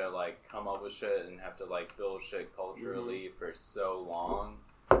try to like come up with shit and have to like build shit culturally for so long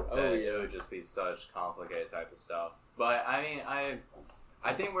that it would just be such complicated type of stuff. But I mean,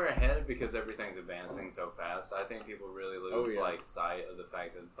 I think we're ahead because everything's advancing so fast. I think people really lose like sight of the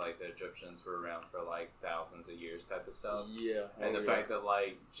fact that like the Egyptians were around for like thousands of years type of stuff. Yeah. And the fact that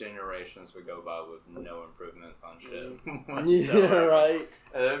like generations would go by with no improvements on shit. Yeah, whatsoever. right.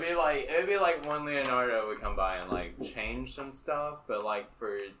 And it'd be like one Leonardo would come by and like change some stuff, but like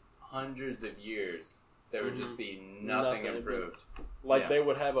for hundreds of years there would just be nothing improved. Like they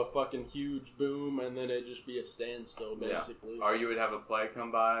would have a fucking huge boom and then it'd just be a standstill basically. Or you would have a plague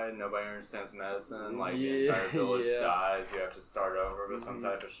come by, nobody understands medicine, like the entire village dies, you have to start over with some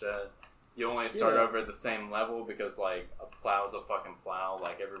type of shit. You only start over at the same level because like a plow's a fucking plow,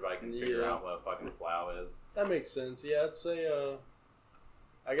 like everybody can figure out what a fucking plow is. That makes sense. Yeah, I'd say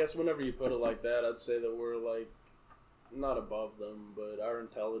I guess whenever you put it like that, I'd say that we're like not above them, but our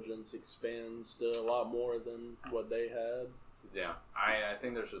intelligence expands to a lot more than what they had. Yeah, I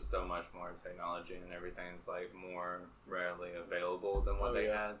think there's just so much more technology and everything's like more rarely available than what they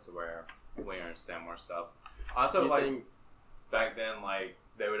had, to where we understand more stuff. Also, back then, like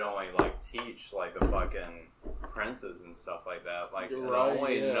they would only like teach like the fucking princes and stuff like that. Like the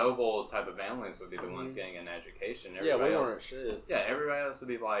only noble type of families would be the ones getting an education. Everybody we else, shit. Yeah, everybody else would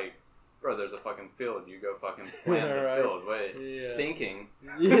be like, bro, there's a fucking field. You go fucking plant the field. What? Yeah. Thinking.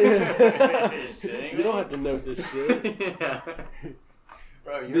 Yeah. You don't have to know this shit. Yeah.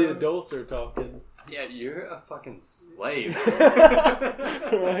 Bro, the adults are talking. Yeah, you're a fucking slave.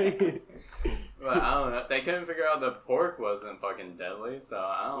 Right. But I don't know. They couldn't figure out that pork wasn't fucking deadly, so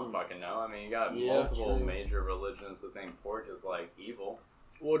I don't fucking know. I mean, you got multiple major religions that think pork is like evil.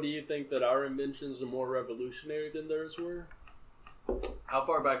 Well, do you think that our inventions are more revolutionary than theirs were? How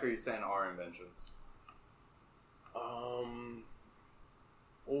far back are you saying our inventions?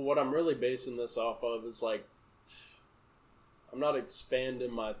 Well, what I'm really basing this off of is like, I'm not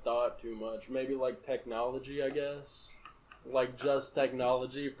expanding my thought too much. Maybe like technology, I guess. Like just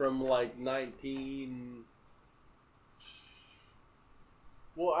technology from like 19.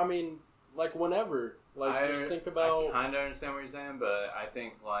 Well, I mean, like whenever. Like just think about. I kind of understand what you're saying, but I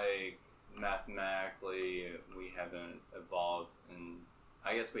think like mathematically we haven't evolved in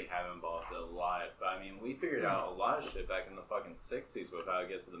I guess we have evolved a lot, but I mean, we figured out a lot of shit back in the fucking 60s with how to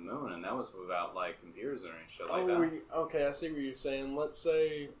get to the moon, and that was without, like, computers or any shit like that. Okay, I see what you're saying. Let's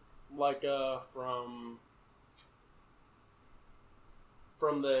say, like, from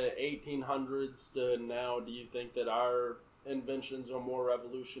the 1800s to now, do you think that our inventions are more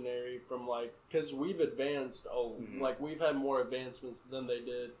revolutionary from, like, because we've advanced, like, we've had more advancements than they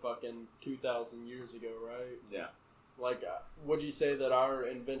did fucking 2,000 years ago, right? Yeah. Like, would you say that our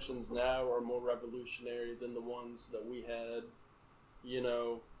inventions now are more revolutionary than the ones that we had, you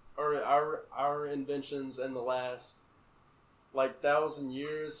know, or our inventions in the last, like, 1,000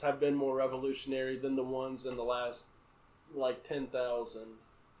 years have been more revolutionary than the ones in the last, like, 10,000?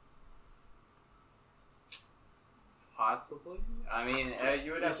 Possibly. I mean,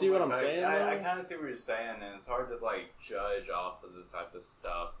 you would have see to what look I'm back. saying, I though? kind of see what you're saying, and it's hard to, like, judge off of this type of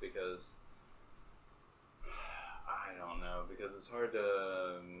stuff because I don't know, because it's hard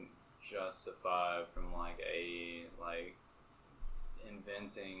to justify from, like,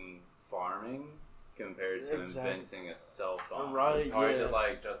 inventing farming compared to inventing a cell phone. Right, it's hard yeah. to,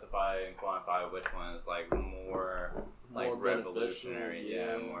 like, justify and quantify which one is, like, more like, revolutionary,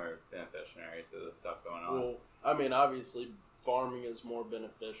 more beneficiary to the stuff going on. Well, I mean, obviously, farming is more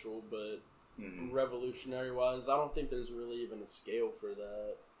beneficial, but revolutionary-wise, I don't think there's really even a scale for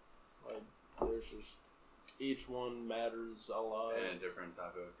that. Like, there's just... Each one matters a lot. And a different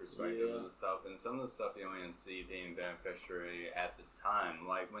type of perspective of the stuff. And some of the stuff you don't even see being beneficiary at the time.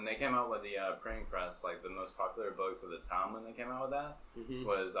 Like, when they came out with the printing press, like, the most popular books of the time when they came out with that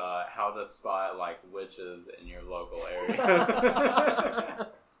was how to spot, like, witches in your local area.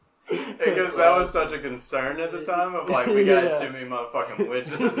 Because that was such a concern at the time of, like, we got too many motherfucking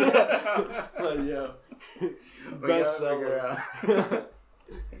witches. Yeah. Bestseller.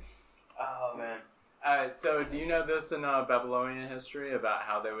 Oh, man. Alright, so do you know this in Babylonian history about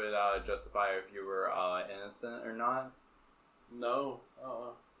how they would justify if you were innocent or not? No.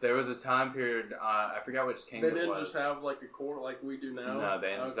 There was a time period, I forgot which kingdom it was. They didn't just have, like, a court like we do now? No, they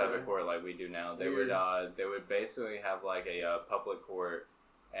didn't just have a court like we do now. They would basically have, like, a public court,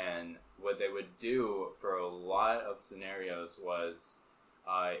 and what they would do for a lot of scenarios was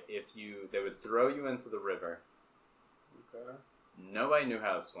they would throw you into the river. Okay. Nobody knew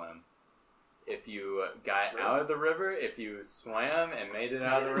how to swim. If you got out of the river, if you swam and made it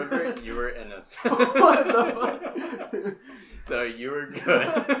out of the river, you were innocent. What the fuck? So you were good.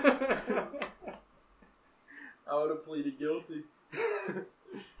 I would have pleaded guilty.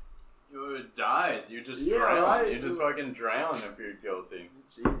 You would have died. You just drowned. Right. You just fucking drown if you're guilty.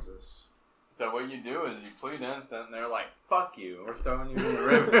 Jesus. So what you do is you plead innocent, and they're like, "Fuck you, we're throwing you in the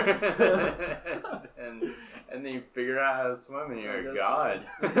river," and then you figure out how to swim, and you're a god.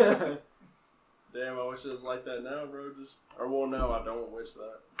 Damn, I wish it was like that now, bro. No, I don't wish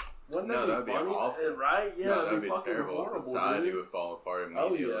that. Wouldn't that that be funny? awful? Right? Yeah, no, that'd be be terrible. Horrible, Society dude. would fall apart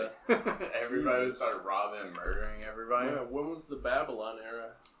immediately. Oh, yeah. Everybody would start robbing and murdering everybody. Yeah, when was the Babylon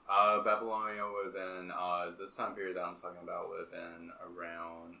era? Babylonia would have been, this time period that I'm talking about would have been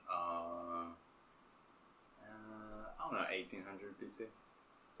around, I don't know, 1800 BC.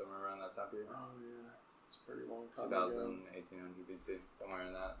 Somewhere around that time period. Oh, yeah. It's a pretty long time 2000, 1800 BC. Somewhere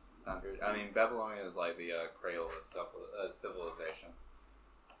in that time period. I mean, Babylonia is like the cradle of civilization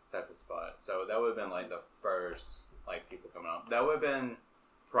type of spot. So that would have been like the first like people coming up. That would have been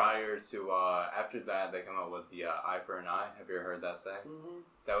prior to after that they come up with the eye for an eye. Have you ever heard that saying? Mm-hmm.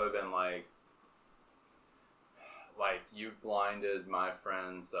 That would have been like you blinded my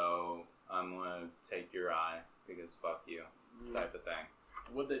friend, so I'm gonna take your eye because fuck you, type of thing.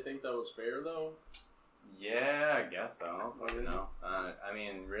 Would they think that was fair though? Yeah, I guess so. I don't fucking know. I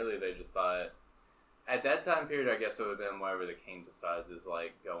mean, really, they just thought... At that time period, I guess it would have been whatever the king decides is,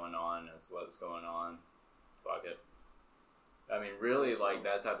 like, going on is what's going on. Fuck it. I mean, really, like,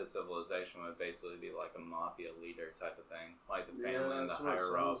 that type of civilization would basically be, like, a mafia leader type of thing. Like, the family and the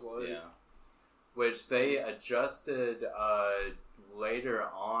higher-ups, yeah. Which they adjusted later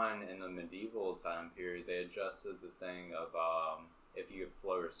on in the medieval time period. They adjusted the thing of... if you could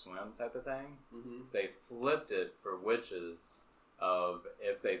float or swim type of thing, they flipped it for witches of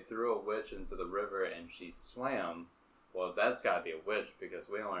if they threw a witch into the river and she swam, well, that's got to be a witch because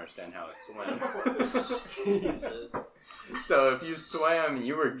we don't understand how to swim. Jesus. So if you swam,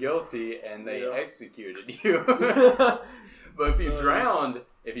 you were guilty and they executed you. But if you drowned,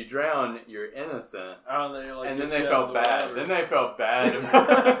 you're innocent. Oh, they like, and then they felt bad. Water. Then they felt bad.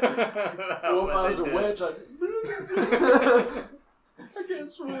 Well, if I was a witch, I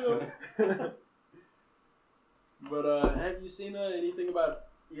can't swim. But have you seen anything about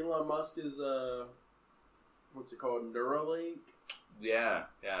Elon Musk's what's it called, Neuralink? Yeah,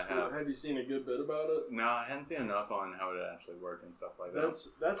 I have. Have you seen a good bit about it? No, I hadn't seen enough on how it actually worked and stuff like that.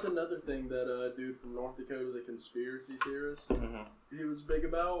 That's another thing that dude from North Dakota, the conspiracy theorist, Mm-hmm. he was big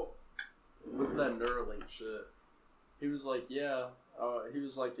about was that Neuralink shit. He was like, he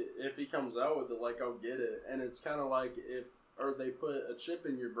was like, if he comes out with it, like, I'll get it. And it's kind of like or they put a chip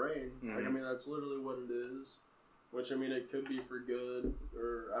in your brain. Mm-hmm. Like, I mean, that's literally what it is. Which, I mean, it could be for good,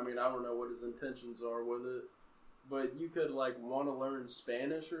 or, I mean, I don't know what his intentions are with it. But you could, like, want to learn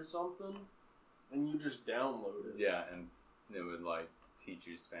Spanish or something, and you just download it. Yeah, and it would, like, teach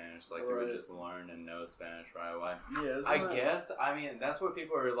you Spanish. Like, you would just learn and know Spanish right away. Yeah, I guess, I mean, that's what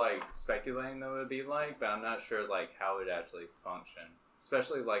people are, like, speculating that it would be like, but I'm not sure, like, how it actually function.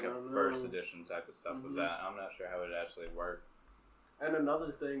 Especially, like, a first edition type of stuff with that. I'm not sure how it actually worked. And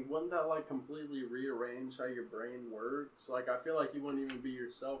another thing, wouldn't that, like, completely rearrange how your brain works? Like, I feel like you wouldn't even be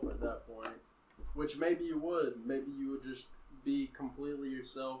yourself at that point. Which maybe you would. Maybe you would just be completely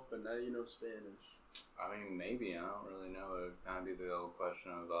yourself, but now you know Spanish. I mean, maybe. I don't really know. It would kind of be the old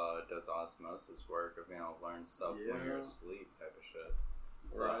question of, does osmosis work? If, you know, learn stuff when you're asleep type of shit.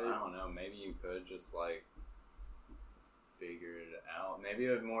 So, Right. I don't know. Maybe you could just, like, figure it out. Maybe it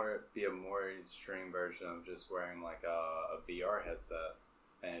would be a more extreme version of just wearing like a VR headset,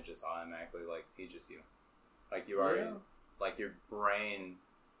 and it just automatically like teaches you, like you already, like your brain.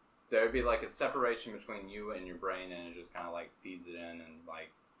 There would be like a separation between you and your brain, and it just kind of like feeds it in and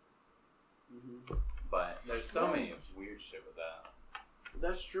like. Mm-hmm. But there's so many weird shit with that.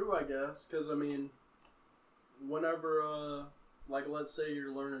 That's true, I guess, because I mean, whenever like, let's say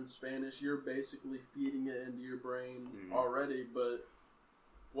you're learning Spanish, you're basically feeding it into your brain already, but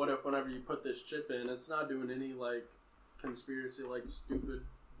what if whenever you put this chip in, it's not doing any, like, conspiracy, like, stupid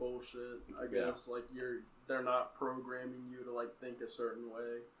bullshit, I guess, like, they're not programming you to, like, think a certain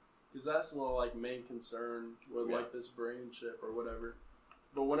way, because that's the, like, main concern with, like, this brain chip or whatever,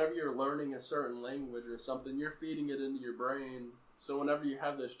 but whenever you're learning a certain language or something, you're feeding it into your brain, so whenever you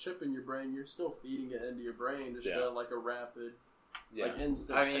have this chip in your brain, you're still feeding it into your brain to show, like, a rapid... Yeah, like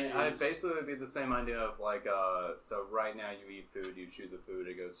instant I mean, phase. it basically would be the same idea of like, so right now you eat food, you chew the food,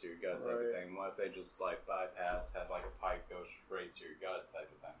 it goes to your gut type of thing. What if they just like bypass, had like a pipe go straight to your gut type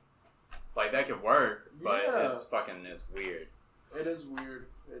of thing? Like that could work, but it's weird. It is weird.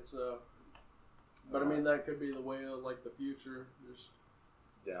 It's but I mean that could be the way of like the future. Just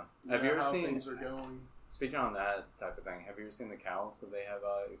Have you ever how seen things are going? Speaking on that type of thing, have you ever seen the cows that they have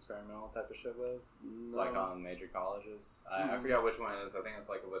experimental type of shit with? No. Like on major colleges? I forgot which one it is. I think it's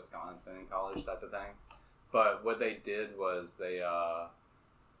like a Wisconsin college type of thing. But what they did was they,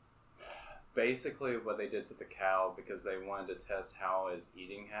 basically what they did to the cow, because they wanted to test how its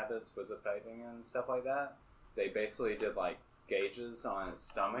eating habits was affecting it and stuff like that, they basically did like gauges on its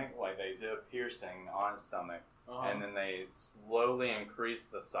stomach, like they did a piercing on its stomach, and then they slowly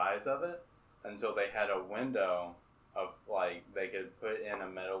increased the size of it until they had a window of, like, they could put in a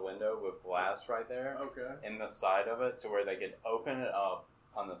metal window with glass right there in the side of it to where they could open it up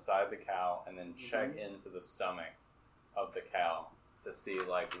on the side of the cow and then check into the stomach of the cow to see,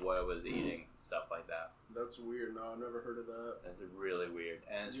 like, what it was eating and stuff like that. That's weird. No, I've never heard of that. It's really weird.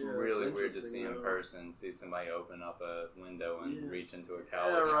 And it's really weird to see in person, see somebody open up a window and reach into a cow.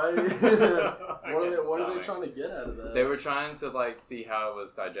 Yeah, right. What are they trying to get out of that? They were trying to, like, see how it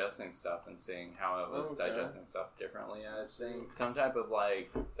was digesting stuff and seeing how it was digesting stuff differently, I think. Some type of, like,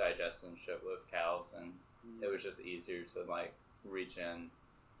 digesting shit with cows, and it was just easier to, like, reach in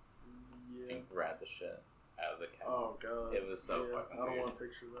and grab the shit out of the cow. Oh, God. It was so fucking weird. I don't want to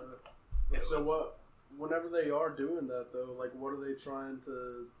picture that. Whenever they are doing that, though, like, what are they trying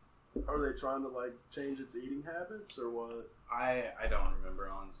to... Are they trying to, like, change its eating habits, or what? I don't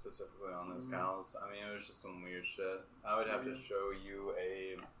remember specifically on those cows. I mean, it was just some weird shit. I would have to show you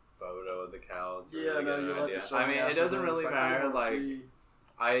a photo of the cow to really get an idea. I mean, it doesn't really matter. Like,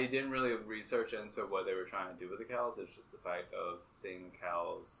 I didn't really research into what they were trying to do with the cows. It's just the fact of seeing the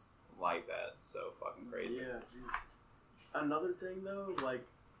cows like that. So fucking crazy. Yeah, jeez. Another thing, though, like,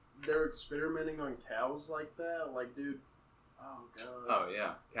 they're experimenting on cows like that. Like, dude, oh, God. Oh,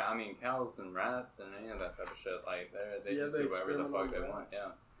 yeah. I mean, cows and rats and any of that type of shit, like, they just do whatever the fuck they want,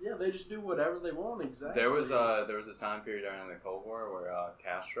 Yeah, they just do whatever they want, exactly. There was a time period during the Cold War where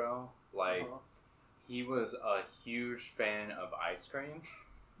Castro, like, he was a huge fan of ice cream.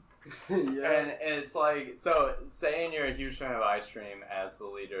 And it's like, so saying you're a huge fan of ice cream as the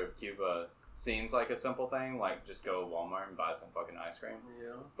leader of Cuba seems like a simple thing, like just go to Walmart and buy some fucking ice cream.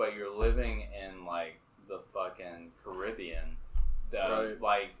 Yeah. But you're living in like the fucking Caribbean.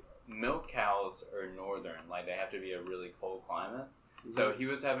 Like milk cows are northern, like they have to be a really cold climate. So he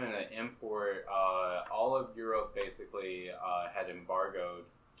was having to import. All of Europe basically had embargoed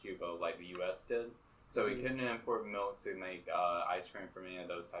Cuba, like the U.S. did. So he couldn't import milk to make ice cream from any of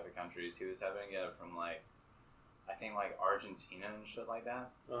those type of countries. He was having to get it from like, I think like Argentina and shit like that.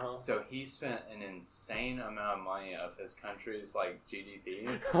 So he spent an insane amount of money of his country's like GDP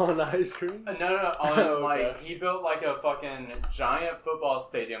on ice cream. No, on like he built like a fucking giant football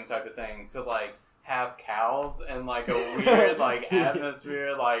stadium type of thing to like have cows and like a weird like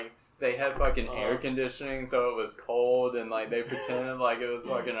atmosphere. Like they had fucking air conditioning, so it was cold, and like they pretended like it was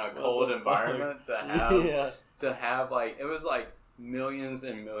fucking a cold environment to have like it was like millions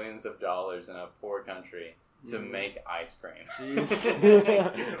and millions of dollars in a poor country to make ice cream.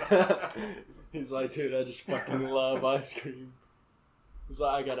 He's like, dude, I just fucking love ice cream. He's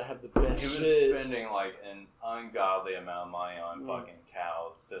like, I gotta have the best He was shit. spending like an ungodly amount of money on fucking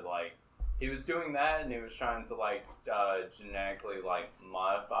cows to like. He was doing that, and he was trying to like genetically like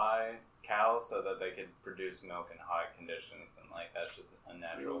modify cows so that they could produce milk in hot conditions, and like that's just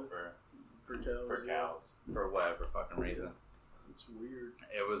unnatural for cows for whatever fucking reason. It's weird.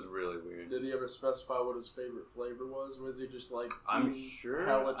 It was really weird. Did he ever specify what his favorite flavor was? Was he just like I'm sure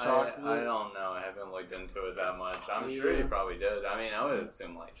hella chocolate? I don't know. I haven't looked into it that much. I'm sure he probably did. I mean, I would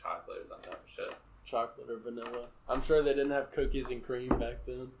assume like chocolate or some type of shit. Chocolate or vanilla. I'm sure they didn't have cookies and cream back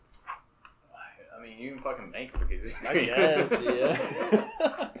then. I mean, you can fucking make cookies and I cream. guess,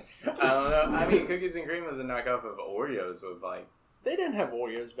 yeah. I don't know. I mean, cookies and cream is a knockoff of Oreos with like. They didn't have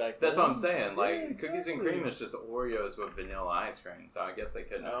Oreos back then. That's what I'm saying. Like, Yeah, cookies and cream is just Oreos with vanilla ice cream. So I guess they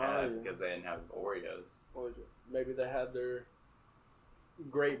couldn't have had it because they didn't have Oreos. Well, maybe they had their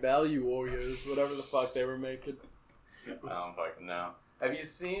great value Oreos, whatever the fuck they were making. I don't fucking know. Have you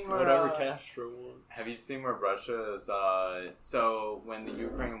seen where Whatever Castro wants. Have you seen where Russia is? So when the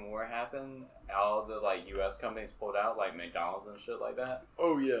Ukraine war happened, all the like U.S. companies pulled out, like McDonald's and shit like that.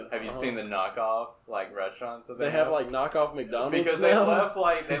 Oh yeah. Have you seen the knockoff like restaurants that They have like knockoff McDonald's because now?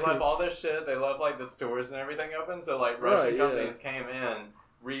 they left all this shit. They left like the stores and everything open. So like Russian companies came in,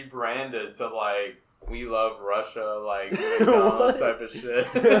 rebranded to like we love Russia, like McDonald's type of shit.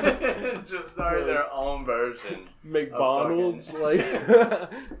 Just started their own version. McDonald's, like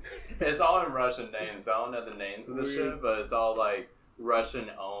it's all in Russian names. I don't know the names of the shit, but it's all like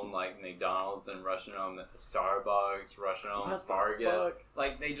Russian owned, like McDonald's and Russian owned Starbucks, Russian owned Target.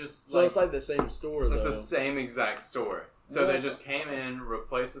 Like they just so it's like the same store. Though. It's the same exact store. So they just came in,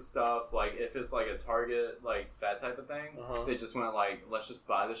 replaced the stuff. Like if it's like a Target, like that type of thing, they just went like, let's just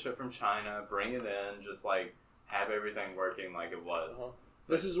buy the shit from China, bring it in, just like have everything working like it was.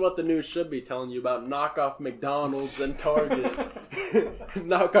 This is what the news should be telling you about knockoff McDonald's and Target,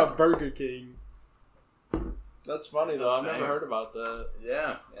 knockoff Burger King. That's funny though. I've never heard about that.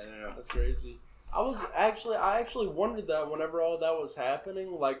 Yeah, that's crazy. I actually wondered that whenever all that was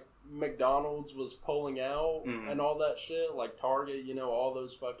happening, like McDonald's was pulling out and all that shit, like Target, you know, all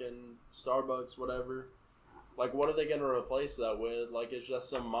those fucking Starbucks, whatever. Like, what are they going to replace that with? Like, it's just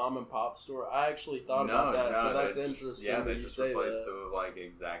some mom and pop store? I actually thought about that, so that's interesting. Yeah, they that just you say replaced that. it with like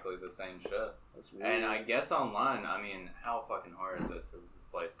exactly the same shit. That's weird. And I guess online, I mean, how fucking hard is it to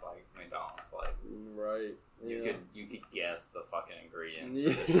replace like McDonald's? Like, right. You could guess the fucking ingredients for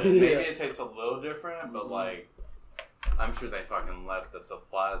the shit. Maybe it tastes a little different, but like I'm sure they fucking left the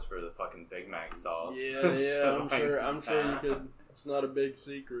supplies for the fucking Big Mac sauce. Yeah, So, I'm sure you could. It's not a big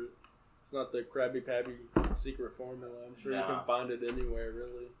secret. It's not the Krabby Patty secret formula. I'm sure you can find it anywhere,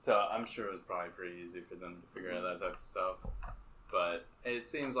 really. So I'm sure it was probably pretty easy for them to figure out that type of stuff. But it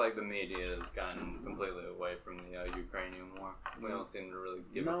seems like the media has gotten completely away from the Ukrainian war. We don't seem to really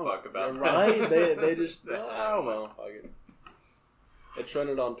give a fuck about that. Right? They just, I don't know. Fuck it. It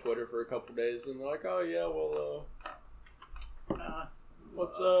trended on Twitter for a couple days, and they're like, oh yeah, well,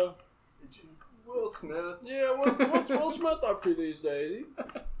 what's Will Smith? Yeah, what's Will Smith up to these days?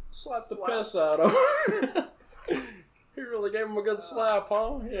 He slapped the piss out of him. He really gave him a good slap,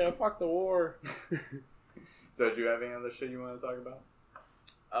 huh? Yeah, fuck the war. So, do you have any other shit you want to talk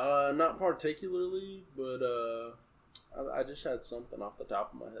about? Not particularly, but I just had something off the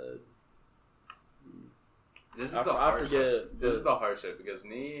top of my head. This is the hardship. This is the hardship because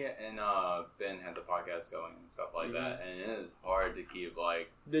me and Ben had the podcast going and stuff like that, and it is hard to keep like.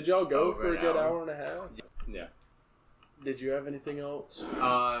 Did y'all go for a good hour and a half? Yeah. Did you have anything else?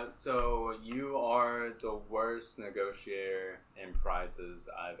 So you are the worst negotiator in prices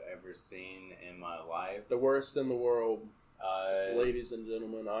I've ever seen in my life. The worst in the world, ladies and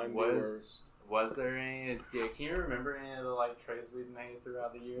gentlemen. I'm the worst. Was there any? Can you remember any of the like trades we've made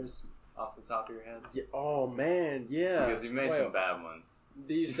throughout the years? off the top of your head? Yeah, oh man, yeah. Because you made Wait, some bad ones.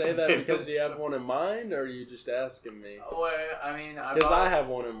 Do you say that because you have one in mind, or are you just asking me? Well, I mean, Because I have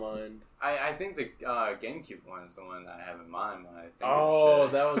one in mind. I think the GameCube one is the one I have in mind when I think Oh, of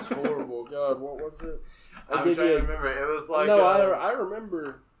shit. that was horrible. God, what was it? I'm trying to remember. It was like... No, I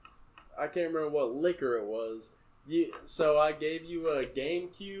remember. I can't remember what liquor it was. So I gave you a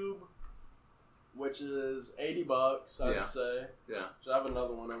GameCube, which is $80, I'd say. Yeah. So I have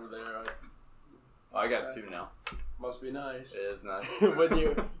another one over there. I got two now. Must be nice. It is nice. with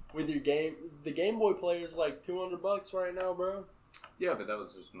your game, the Game Boy player is like $200 right now, bro. Yeah, but that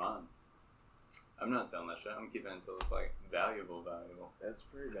was just mine. I'm not selling that shit. I'm keeping it until it's like valuable. That's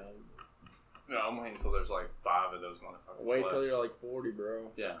pretty valuable. No, I'm waiting until there's like 5 of those motherfuckers Wait left. till you're like 40,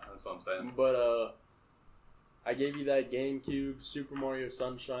 bro. Yeah, that's what I'm saying. But I gave you that GameCube Super Mario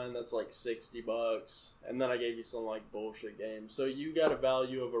Sunshine. That's like $60, and then I gave you some like bullshit games. So you got a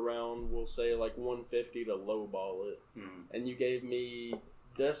value of around, we'll say like $150 to lowball it, and you gave me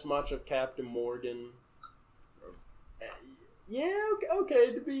this much of Captain Morgan. Yeah,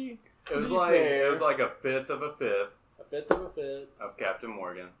 okay. To be, It was fair, like a fifth of a fifth a fifth of a fifth, of Captain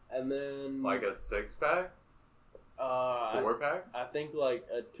Morgan, and then like a 6-pack, 4-pack. I think like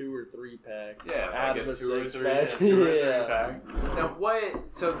a 2 or 3 pack. Yeah, out like of a 2 or 3 pack. pack. Now what?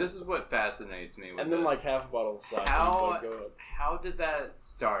 So this is what fascinates me with And then this. like half a bottle of cider. How Go ahead. how did that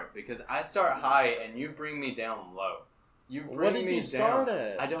start? Because I start high and you bring me down low. You bring What did me you start down.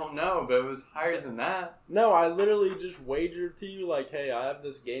 at? I don't know, but it was higher than that. No, I literally just wagered to you like, hey, I have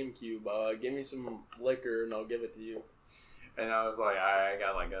this GameCube. Give me some liquor and I'll give it to you. And I was like, I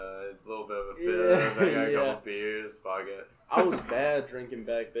got like a little bit of a Yeah, fifth. I got a yeah. couple beers. Fuck it. I was bad drinking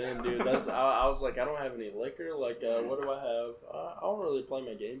back then, dude. I was like, I don't have any liquor. Like, what do I have? I don't really play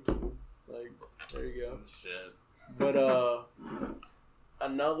my GameCube. Like, there you go. Shit. But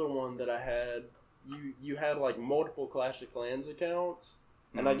another one that I had, you had like multiple Clash of Clans accounts,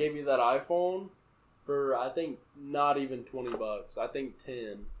 and I gave you that iPhone for I think not even $20. I think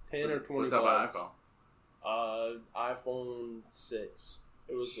 10 or 20 What's up bucks. iPhone? iPhone 6.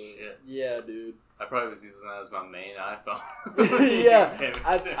 It was Shit. yeah, dude. I probably was using that as my main iPhone. Yeah,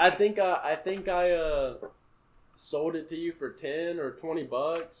 I think I sold it to you for 10 or 20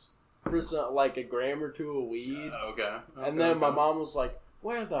 bucks for some like a gram or two of weed. Okay. And then my mom was like,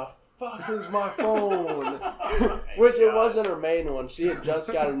 "Where the fuck is my phone?" Oh Which it wasn't her main one. She had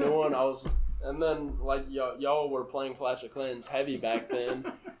just got a new one. And then like y'all were playing Clash of Clans heavy back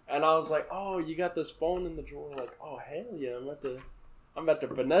then, and I was like, "Oh, you got this phone in the drawer?" Like, "Oh hell yeah, I'm about to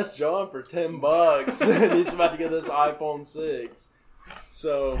finesse John for $10, and he's about to get this iPhone 6."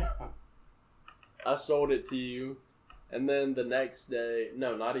 So I sold it to you, and then the next day,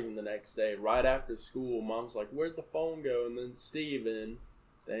 no, not even the next day, right after school, Mom's like, "Where'd the phone go?" And then Steven,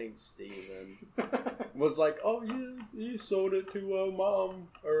 thanks Steven, was like, "Oh yeah, he sold it to Mom,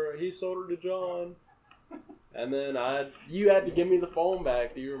 or he sold it to John." And then you had to give me the phone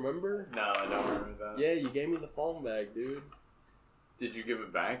back. Do you remember? No, I don't remember that. Yeah, you gave me the phone back, dude. Did you give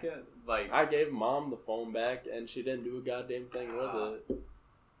it back? I gave Mom the phone back, and she didn't do a goddamn thing with it.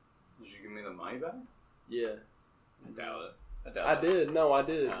 Did you give me the money back? Yeah. I doubt it. I did. No, I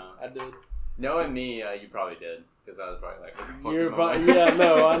did. No. I did. Knowing me, you probably did. Because I was probably like, what the fuck You're am I- fine. Yeah,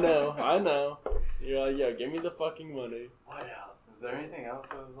 no, I know. You're like, yeah, give me the fucking money. What else? Is there anything else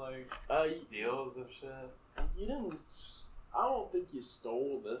that was like steals of shit? You didn't. I don't think you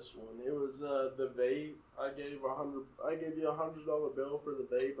stole this one. It was the vape. I gave you $100 bill for the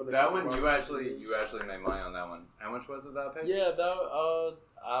vape. And That one, you actually made money on that one. How much was it that I paid? Yeah, that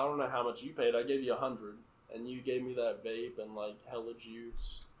I don't know how much you paid. I gave you $100, and you gave me that vape and like hella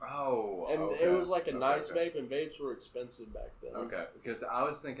juice. Oh, And okay. it was like a nice okay. vape, and vapes were expensive back then. Okay, because I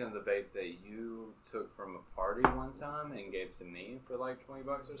was thinking of the vape that you took from a party one time and gave to me for like $20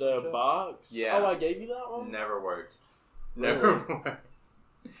 or something. The box? Yeah. Oh, I gave you that one? Never worked. Really? Never worked.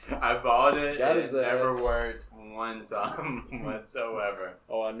 I bought it That and is it never ass. worked one time whatsoever.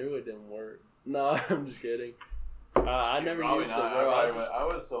 Oh, I knew it didn't work. No, I'm just kidding. I never Probably used not. it, bro. I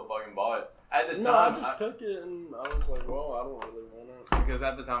would have still fucking bought it. At the No, I time, just took it and I was like, well, I don't really want it. because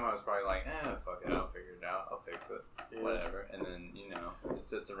at the time I was probably like, fuck it, I'll figure it out, I'll fix it, Yeah. whatever. And then, it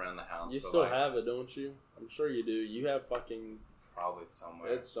sits around the house. You for still like, have it, don't you? I'm sure you do. You have fucking. probably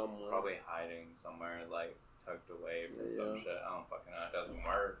somewhere. It's somewhere. Probably hiding somewhere, like tucked away for some Yeah. shit. I don't fucking know. It doesn't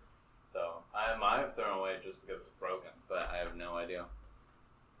work. So I might have thrown away just because it's broken, but I have no idea.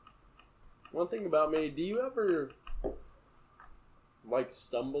 One thing about me, do you ever like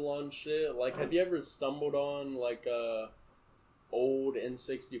stumble on shit? Like, have you ever stumbled on like old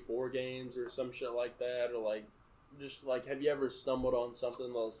N64 games or some shit like that, or like just like, have you ever stumbled on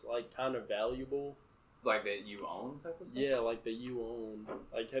something that's like kind of valuable? Like that you own type of stuff? Yeah, like that you own.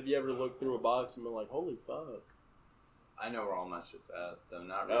 Like, have you ever looked through a box and been like, holy fuck? I know where all my shit's at, so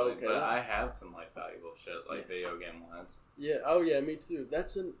not really. Okay. But I have some like valuable shit, like video game wise. Yeah. Oh yeah, me too.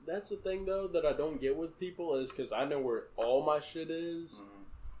 That's a thing though that I don't get with people is because I know where all my shit is. Mm-hmm.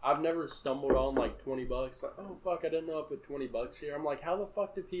 I've never stumbled on like $20. Like, oh fuck, I didn't know I put $20 here. I'm like, how the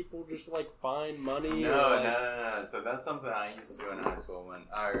fuck do people just like find money? No. So that's something I used to do in high school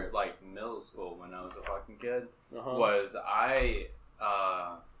or like middle school when I was a fucking kid. Was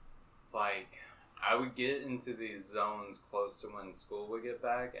I would get into these zones close to when school would get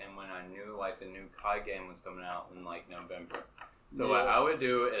back, and when I knew like the new COD game was coming out in like November. So what I would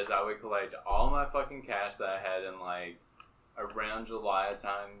do is I would collect all my fucking cash that I had in like around July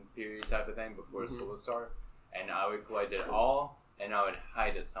time period type of thing before school would start, and I would collect it all and I would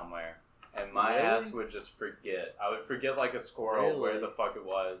hide it somewhere, and my ass would just forget. I would forget like a squirrel where the fuck it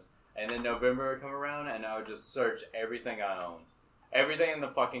was, and then November would come around and I would just search everything I owned. Everything in the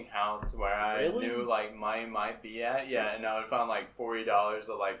fucking house where I knew like money might be at, and I would find like $40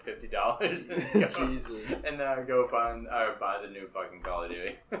 or like $50, Jesus. And then I would go buy the new fucking Call of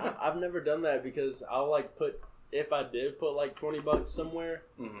Duty. I've never done that because I'll like if I did put like $20 somewhere,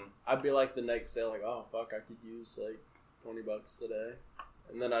 I'd be like the next day like, oh fuck, I could use like $20 today,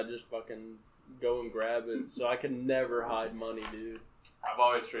 and then I just fucking go and grab it. So I can never hide money, dude. I've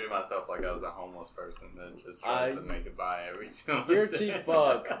always treated myself like I was a homeless person that just tries to make it by every single You're a cheap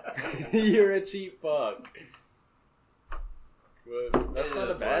fuck. You're a cheap fuck. But that's not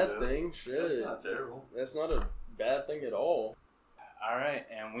a bad thing. Shit. That's not terrible. That's not a bad thing at all. Alright,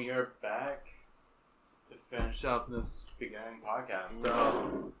 and we are back to finish up this beginning podcast.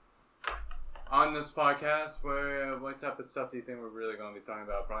 So, on this podcast, what type of stuff do you think we're really going to be talking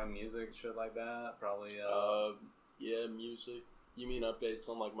about? Probably music, shit like that? Probably, yeah, music. You mean updates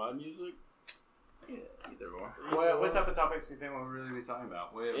on like my music? Yeah, either or. What type of topics do you think we'll really be talking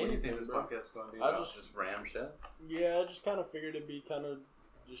about? What do you think this podcast is going to be about? Just ram shit? Yeah, I just kind of figured it'd be kind of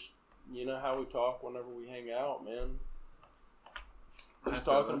just, you know, how we talk whenever we hang out, man. Just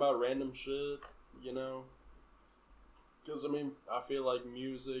talking about random shit, you know. Because, I mean, I feel like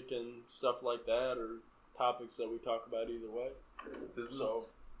music and stuff like that are topics that we talk about either way. This is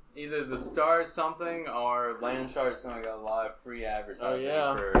either the Star something or Landshark's going to get a lot of free advertising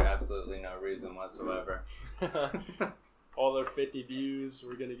for absolutely no reason whatsoever. All their 50 views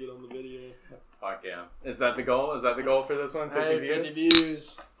we're going to get on the video. Fuck yeah. Is that the goal? Is that the goal for this one? 50 views? 50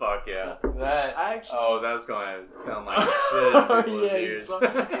 views. Fuck yeah. That's going to sound like shit.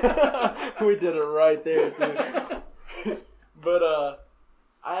 We did it right there, dude. But,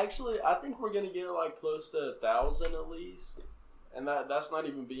 I think we're going to get like close to 1,000 at least. And that's not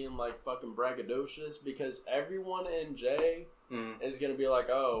even being like fucking braggadocious, because everyone in J is going to be like,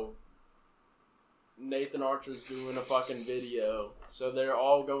 oh, Nathan Archer's doing a fucking video. So they're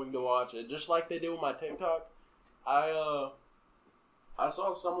all going to watch it. Just like they do with my TikTok. I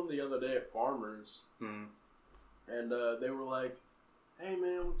saw someone the other day at Farmers. And they were like, hey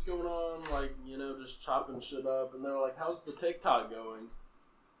man, what's going on? Like, you know, just chopping shit up. And they were like, how's the TikTok going?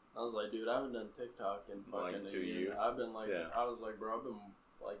 I was like, dude, I haven't done TikTok in fucking like 2 years. I've been like, I was like, bro, I've been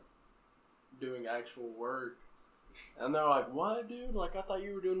like doing actual work. And they're like, what, dude? Like, I thought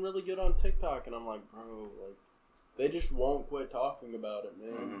you were doing really good on TikTok. And I'm like, bro, like, they just won't quit talking about it,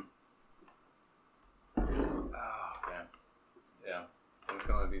 man. Oh, man. Yeah. It's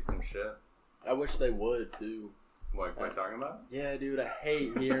going to be some shit. I wish they would, too. What, quit talking about it? Yeah, dude, I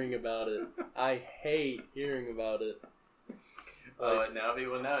hate hearing about it. I hate hearing about it. Like, now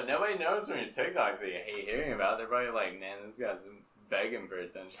people know. Nobody knows from your TikToks that you hate hearing about. They're probably like, man, this guy's begging for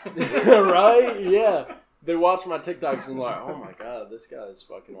attention. Right? Yeah. They watch my TikToks and like, oh my god, this guy is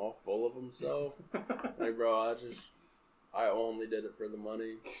fucking all full of himself. Like, bro, I only did it for the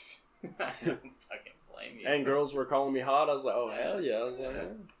money. I don't fucking blame you. And girls were calling me hot. I was like, oh, hell yeah. I was like,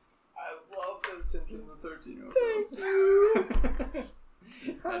 I love the attention of the 13-year-old girls. Thank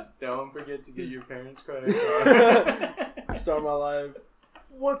you. And don't forget to get your parents' credit card. Start my life.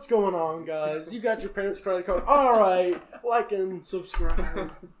 What's going on, guys? You got your parents' credit card? Alright. Like and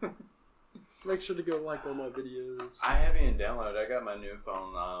subscribe. Make sure to go like all my videos. I haven't even downloaded. I got my new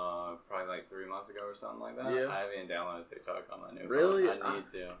phone probably like 3 months ago or something like that. Yeah. I haven't even downloaded TikTok on my new phone. Really? I need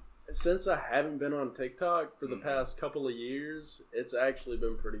to. Since I haven't been on TikTok for the past couple of years, it's actually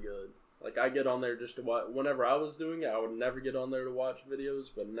been pretty good. Like, I get on there just to watch. Whenever I was doing it, I would never get on there to watch videos.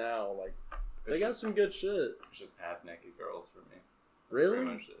 But now, like, they got some good shit. It's just half-naked girls for me. Really?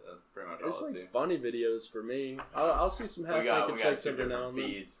 That's pretty much all It's I like see. funny videos for me. I'll see some half naked chicks every now and then.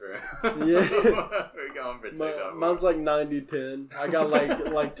 feeds for. Yeah. We're going for TikTok. Mine's like 90-10. I got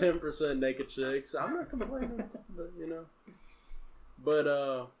like 10% naked chicks. I'm not complaining, but you know.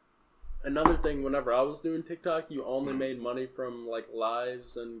 But another thing, whenever I was doing TikTok, you only made money from like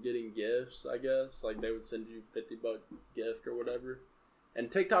lives and getting gifts. I guess like they would send you $50 gift or whatever, and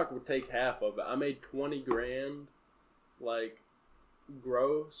TikTok would take half of it. I made 20 grand, like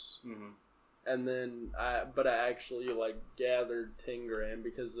gross. Mm-hmm. And then I actually like gathered 10 grand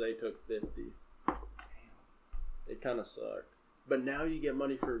because they took 50. Damn. It kind of sucked. But now you get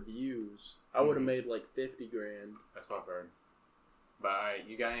money for views. I would have made like 50 grand. That's what I've heard. But alright,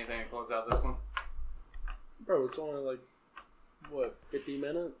 you got anything to close out this one? Bro, it's only like, what, 50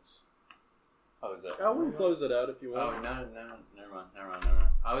 minutes? Oh, is it? I wouldn't close it out if you Oh, want. no, never mind.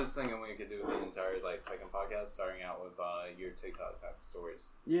 I was thinking we could do the entire, like, second podcast, starting out with, your TikTok type of stories.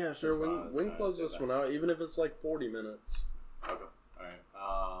 Yeah, sure. That's We can close this one out, even if it's like 40 minutes. Okay.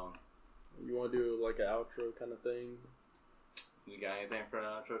 Alright. You want to do like an outro kind of thing? You got anything for an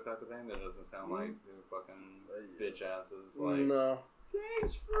outro type of thing that doesn't sound like two fucking bitch asses? Like, No.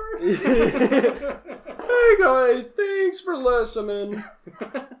 thanks for. Hey guys, thanks for listening.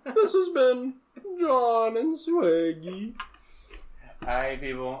 This has been John and Swaggy. Alright,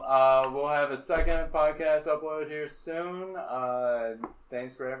 people. We'll have a second podcast upload here soon.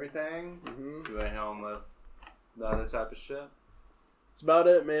 Thanks for everything. You went home with the other type of shit. That's about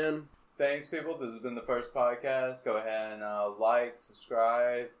it, man. Thanks, people. This has been the first podcast. Go ahead and like,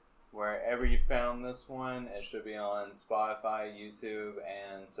 subscribe, wherever you found this one. It should be on Spotify, YouTube,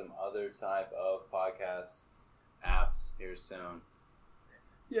 and some other type of podcast apps here soon.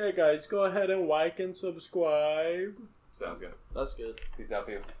 Yeah, guys, go ahead and like and subscribe. Sounds good. That's good. Peace out,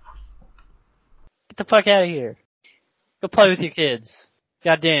 people. Get the fuck out of here. Go play with your kids.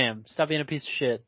 Goddamn. Stop being a piece of shit.